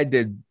think I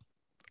did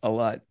a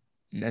lot,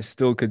 and I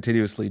still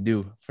continuously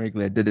do.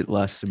 Frankly, I did it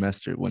last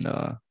semester when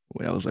I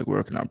was like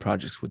working on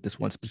projects with this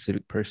one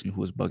specific person who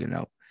was bugging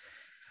out.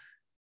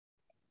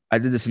 I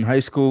did this in high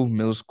school,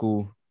 middle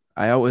school.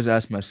 I always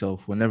asked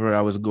myself whenever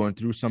I was going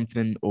through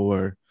something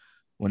or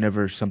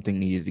whenever something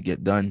needed to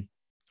get done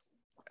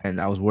and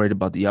I was worried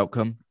about the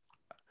outcome,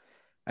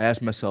 I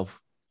asked myself,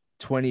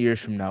 20 years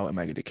from now, am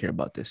I going to care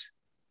about this?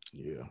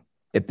 Yeah,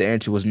 If the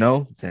answer was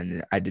no,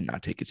 then I did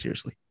not take it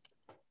seriously.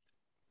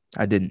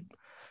 I didn't,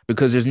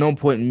 because there's no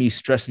point in me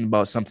stressing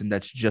about something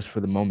that's just for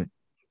the moment.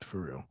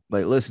 for real.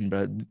 Like, listen,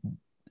 bro,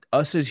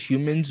 us as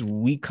humans,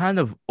 we kind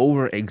of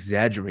over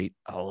exaggerate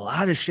a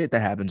lot of shit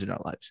that happens in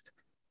our lives.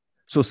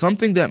 So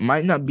something that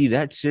might not be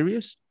that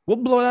serious, we'll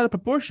blow it out of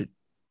proportion.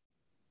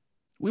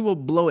 We will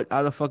blow it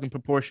out of fucking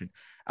proportion.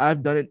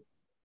 I've done it.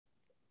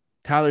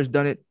 Tyler's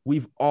done it.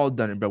 We've all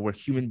done it, bro. We're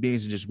human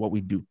beings and just what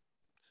we do.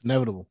 It's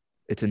inevitable.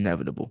 It's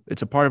inevitable.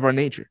 It's a part of our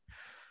nature.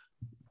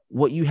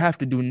 What you have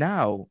to do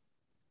now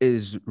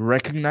is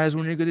recognize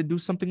when you're going to do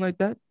something like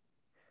that.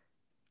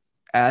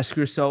 Ask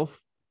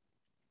yourself,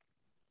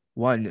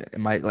 one,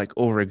 am I like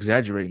over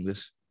exaggerating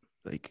this?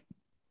 Like,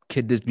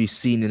 could this be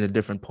seen in a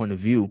different point of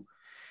view?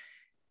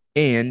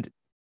 And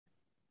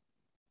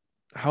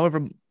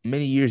however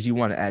many years you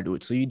want to add to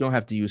it. So you don't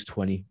have to use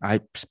 20.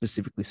 I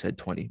specifically said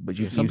 20, but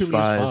you Yeah, can some use people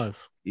use five.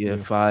 five. Yeah,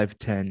 Yeah, 5,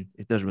 10.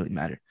 It doesn't really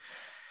matter.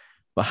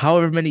 But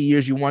however many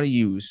years you want to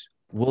use,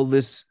 will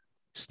this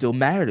still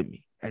matter to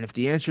me? And if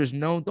the answer is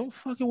no, don't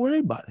fucking worry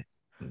about it.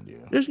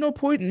 yeah. There's no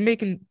point in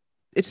making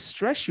it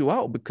stress you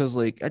out because,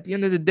 like, at the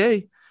end of the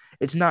day,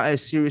 it's not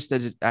as serious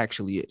as it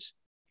actually is.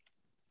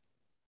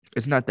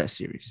 It's not that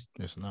serious,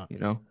 It's not. you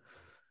know?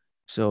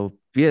 So,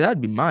 yeah,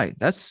 that'd be mine.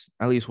 That's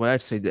at least what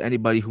I'd say to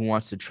anybody who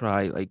wants to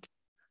try, like,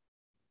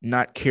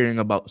 not caring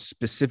about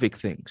specific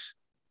things.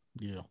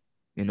 Yeah.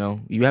 You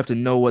know, you have to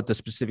know what the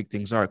specific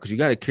things are because you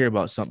got to care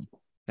about something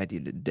at the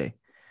end of the day.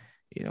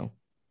 You know, I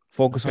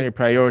focus on think your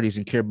priorities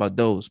and care about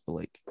those. But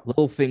like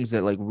little things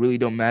that like really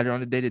don't matter on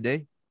the day to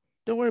day,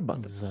 don't worry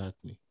about them.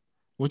 exactly.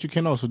 What you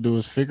can also do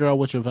is figure out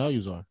what your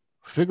values are.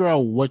 Figure out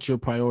what your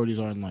priorities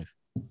are in life.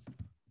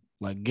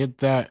 Like get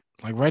that,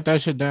 like write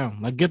that shit down.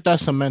 Like get that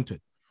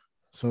cemented.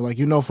 So like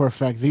you know for a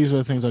fact these are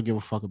the things I give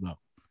a fuck about.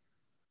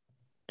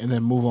 And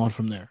then move on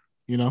from there,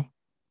 you know?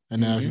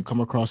 And then as Mm-hmm. you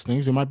come across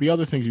things, there might be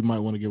other things you might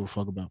want to give a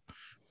fuck about.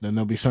 Then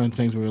there'll be certain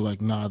things where you're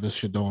like, nah, this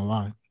shit don't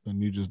align.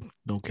 And you just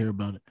don't care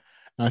about it.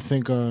 And I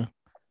think I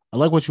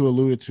like what you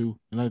alluded to,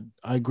 and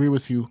I agree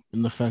with you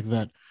in the fact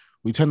that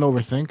we tend to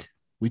overthink.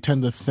 We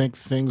tend to think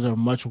things are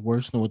much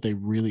worse than what they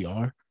really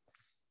are.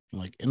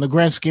 Like in the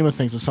grand scheme of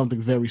things, it's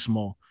something very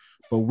small.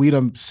 But we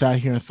done sat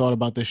here and thought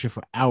about this shit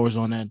for hours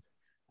on end.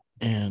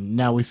 And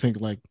now we think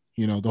like,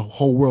 you know, the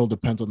whole world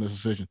depends on this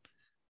decision.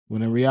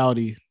 When in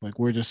reality, like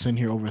we're just sitting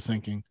here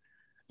overthinking.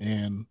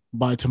 And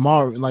by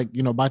tomorrow, like,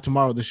 you know, by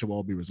tomorrow, this should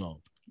all be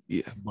resolved.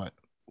 Yeah. But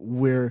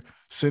we're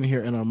sitting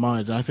here in our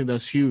minds. And I think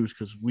that's huge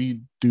because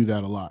we do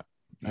that a lot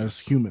Yeah. as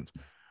humans.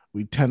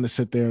 We tend to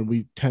sit there and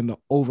we tend to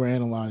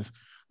overanalyze.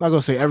 I'm not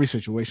gonna say every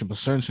situation, but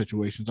certain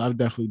situations. I've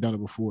definitely done it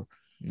before.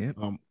 Yeah.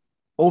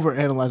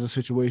 Overanalyze a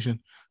situation,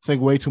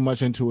 think way too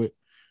much into it,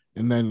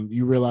 and then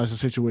you realize the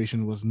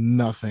situation was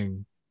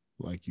nothing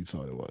like you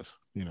thought it was,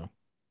 you know.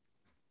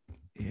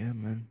 Yeah,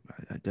 man.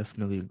 I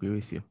definitely agree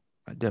with you.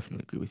 I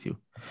definitely agree with you.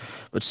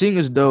 But seeing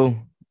as though,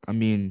 I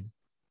mean,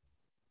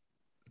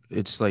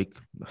 it's like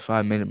the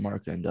 5 minute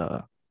mark and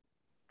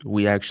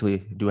we actually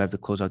do have to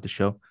close out the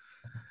show.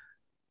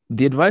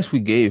 The advice we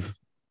gave,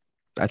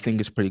 I think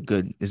is pretty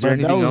good. Is there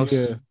But that anything was,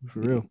 else? yeah, for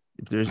real.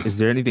 If there's is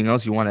there anything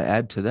else you want to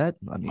add to that?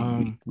 I mean, we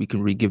um we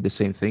can re-give the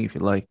same thing if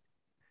you like.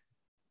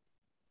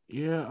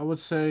 yeah, I would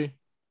say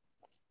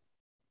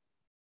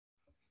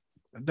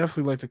I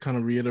definitely like to kind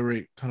of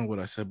reiterate kind of what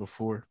I said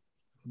before.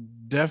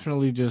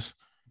 Definitely just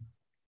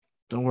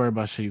don't worry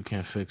about shit you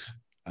can't fix.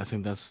 I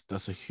think that's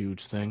a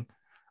huge thing.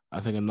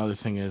 I think another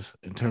thing is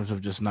in terms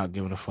of just not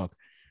giving a fuck.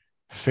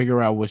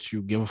 Figure out what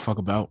you give a fuck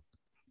about.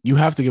 You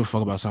have to give a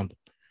fuck about something.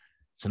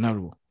 It's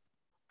inevitable.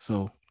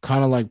 So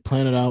kind of like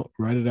plan it out,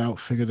 write it out,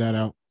 figure that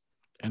out,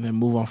 and then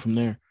move on from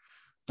there.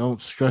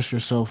 Don't stress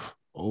yourself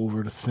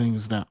over the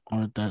things that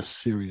aren't that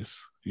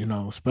serious. You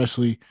know,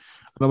 especially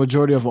the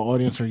majority of our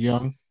audience are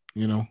young.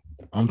 You know,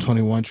 I'm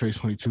 21, Trey's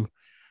 22.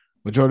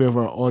 Majority of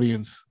our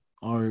audience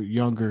are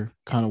younger,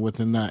 kind of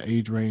within that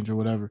age range or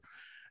whatever.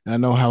 And I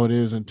know how it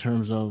is in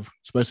terms of,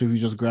 especially if you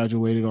just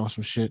graduated on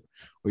some shit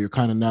or you're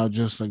kind of now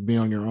just like being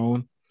on your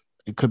own.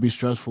 It could be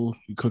stressful.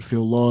 You could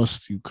feel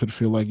lost. You could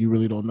feel like you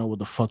really don't know what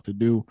the fuck to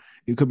do.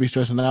 You could be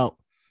stressing out.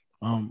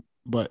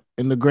 But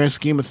in the grand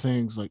scheme of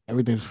things, like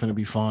everything's gonna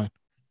be fine.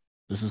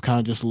 This is kind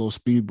of just a little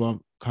speed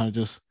bump, kind of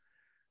just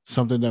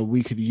something that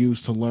we could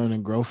use to learn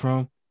and grow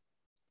from.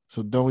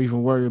 So don't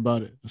even worry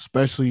about it,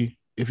 especially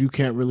if you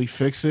can't really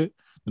fix it.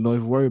 Then don't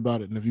even worry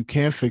about it. And if you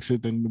can fix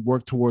it, then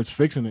work towards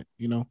fixing it.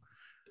 You know,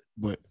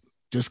 but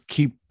just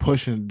keep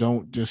pushing.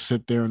 Don't just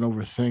sit there and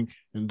overthink,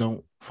 and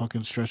don't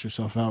fucking stress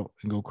yourself out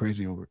and go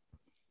crazy over it.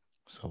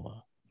 So,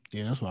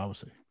 yeah, that's what I would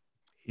say.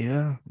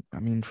 Yeah, I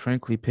mean,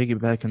 frankly,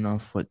 piggybacking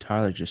off what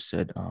Tyler just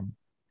said,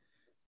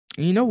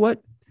 you know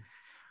what?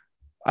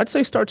 I'd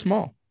say start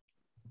small.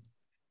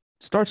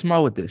 Start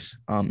small with this.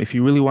 If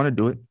you really want to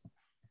do it,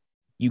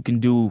 you can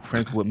do,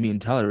 frankly, what me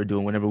and Tyler are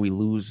doing whenever we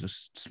lose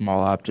a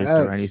small object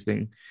or Facts.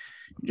 anything.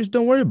 You just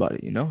don't worry about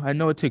it. I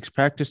know it takes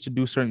practice to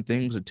do certain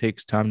things. It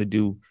takes time to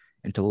do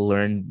and to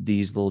learn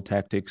these little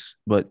tactics.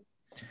 But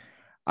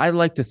I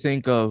like to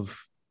think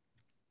of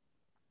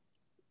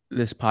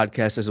this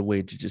podcast as a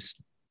way to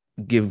just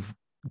give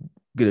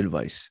good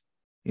advice,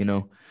 you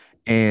know,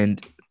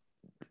 and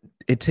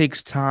it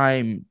takes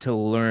time to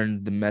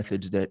learn the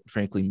methods that,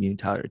 frankly, me and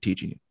Tyler are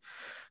teaching you.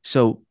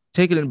 So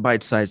take it in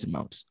bite-sized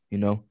amounts.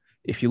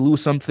 If you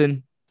lose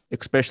something,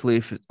 especially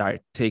if I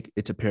take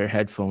it's a pair of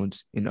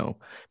headphones,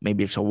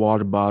 maybe it's a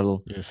water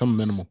bottle, Yeah, something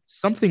minimal.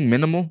 something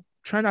minimal.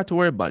 Try not to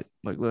worry about it.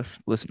 Like,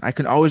 listen, I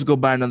can always go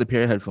buy another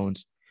pair of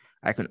headphones.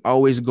 I can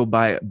always go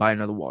buy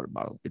another water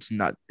bottle. It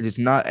is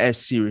not as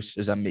serious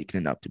as I'm making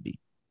it out to be.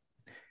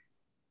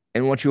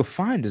 And what you'll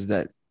find is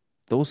that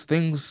those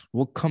things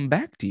will come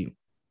back to you.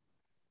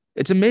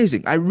 It's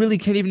amazing. I really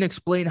can't even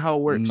explain how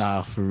it works.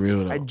 Nah, for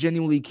real I though.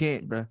 genuinely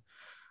can't, bro.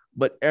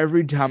 But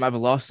every time I've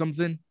lost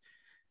something,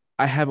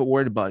 I haven't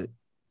worried about it.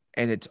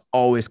 And it's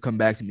always come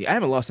back to me. I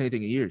haven't lost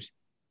anything in years.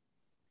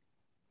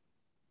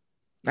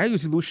 I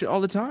used to lose shit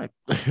all the time.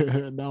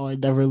 Now I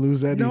never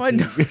lose No, I anything.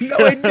 never, no,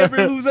 I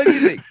never lose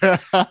anything. No,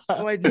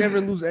 I'd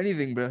never lose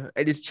anything, bro.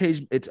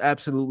 It's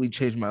absolutely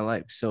changed my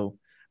life. So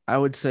I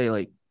would say,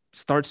 like,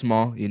 start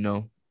small,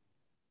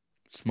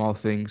 small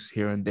things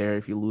here and there.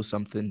 If you lose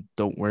something,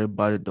 don't worry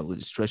about it. Don't let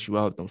it stress you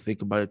out. Don't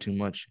think about it too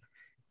much.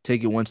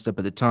 Take it one step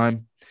at a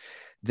time.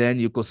 Then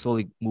you can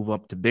slowly move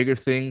up to bigger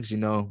things.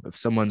 If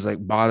someone's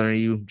like bothering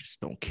you, just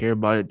don't care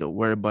about it. Don't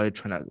worry about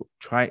it.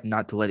 Try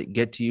not to let it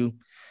get to you.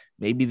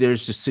 Maybe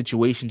there's just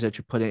situations that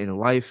you're put in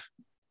life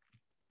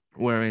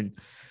wherein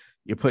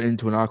you're put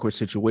into an awkward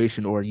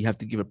situation, or you have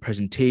to give a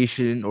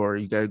presentation, or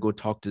you got to go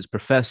talk to this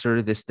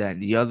professor, this, that,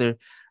 and the other.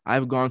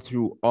 I've gone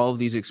through all of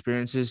these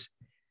experiences.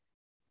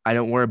 I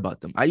don't worry about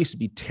them. I used to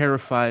be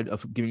terrified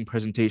of giving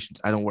presentations.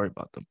 I don't worry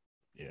about them.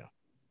 Yeah.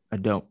 I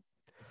don't.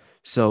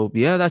 So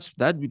yeah,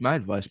 that'd be my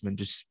advice, man.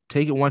 Just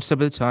take it one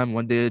step at a time,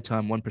 one day at a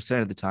time,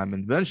 1% of the time,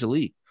 and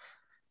eventually,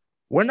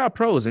 we're not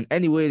pros in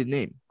any way to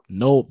name.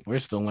 Nope. We're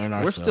still learning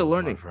We're still ourselves, my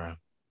learning, friend.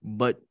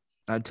 but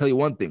I'll tell you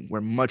one thing: we're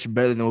much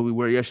better than what we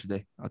were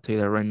yesterday. I'll tell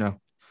you that right now.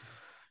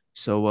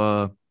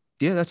 So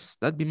yeah,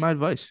 that'd be my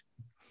advice.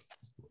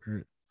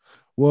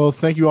 Well,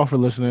 thank you all for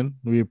listening.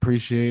 We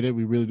appreciate it.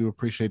 We really do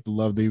appreciate the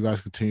love that you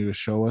guys continue to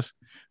show us.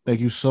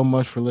 Thank you so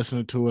much for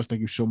listening to us.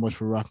 Thank you so much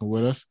for rocking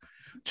with us.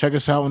 Check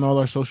us out on all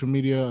our social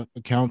media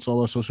accounts,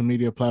 all our social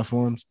media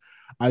platforms.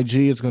 IG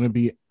is going to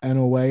be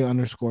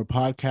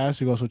NOA_podcast.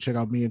 You can also check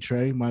out me and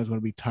Trey. Mine is going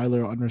to be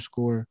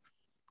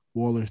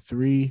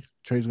Tyler_Waller3.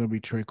 Trey's going to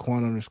be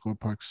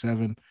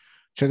Trey_Quan_Park7.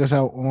 Check us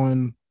out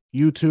on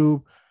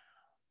YouTube.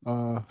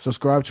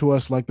 Subscribe to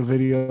us, like the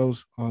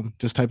videos.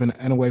 Just type in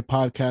NOA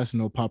podcast and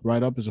it'll pop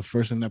right up. It's the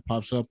first thing that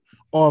pops up.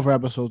 All of our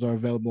episodes are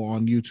available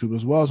on YouTube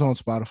as well as on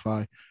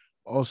Spotify.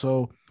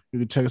 Also, you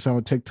can check us out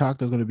on TikTok.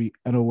 There's going to be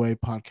NOA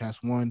Podcast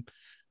 1.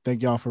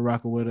 Thank y'all for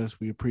rocking with us.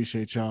 We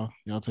appreciate y'all.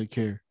 Y'all take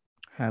care.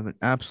 Have an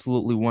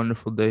absolutely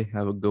wonderful day.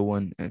 Have a good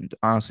one. And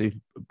honestly,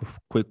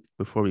 quick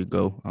before we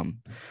go,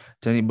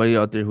 to anybody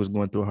out there who's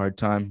going through a hard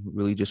time,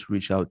 really just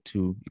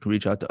you can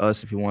reach out to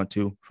us if you want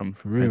to from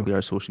For real. frankly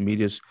our social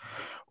medias,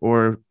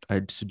 or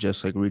I'd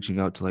suggest like reaching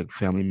out to like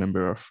family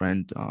member or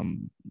friend.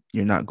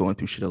 You're not going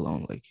through shit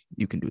alone. Like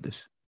you can do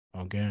this.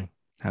 On gang.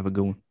 Have a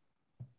good one.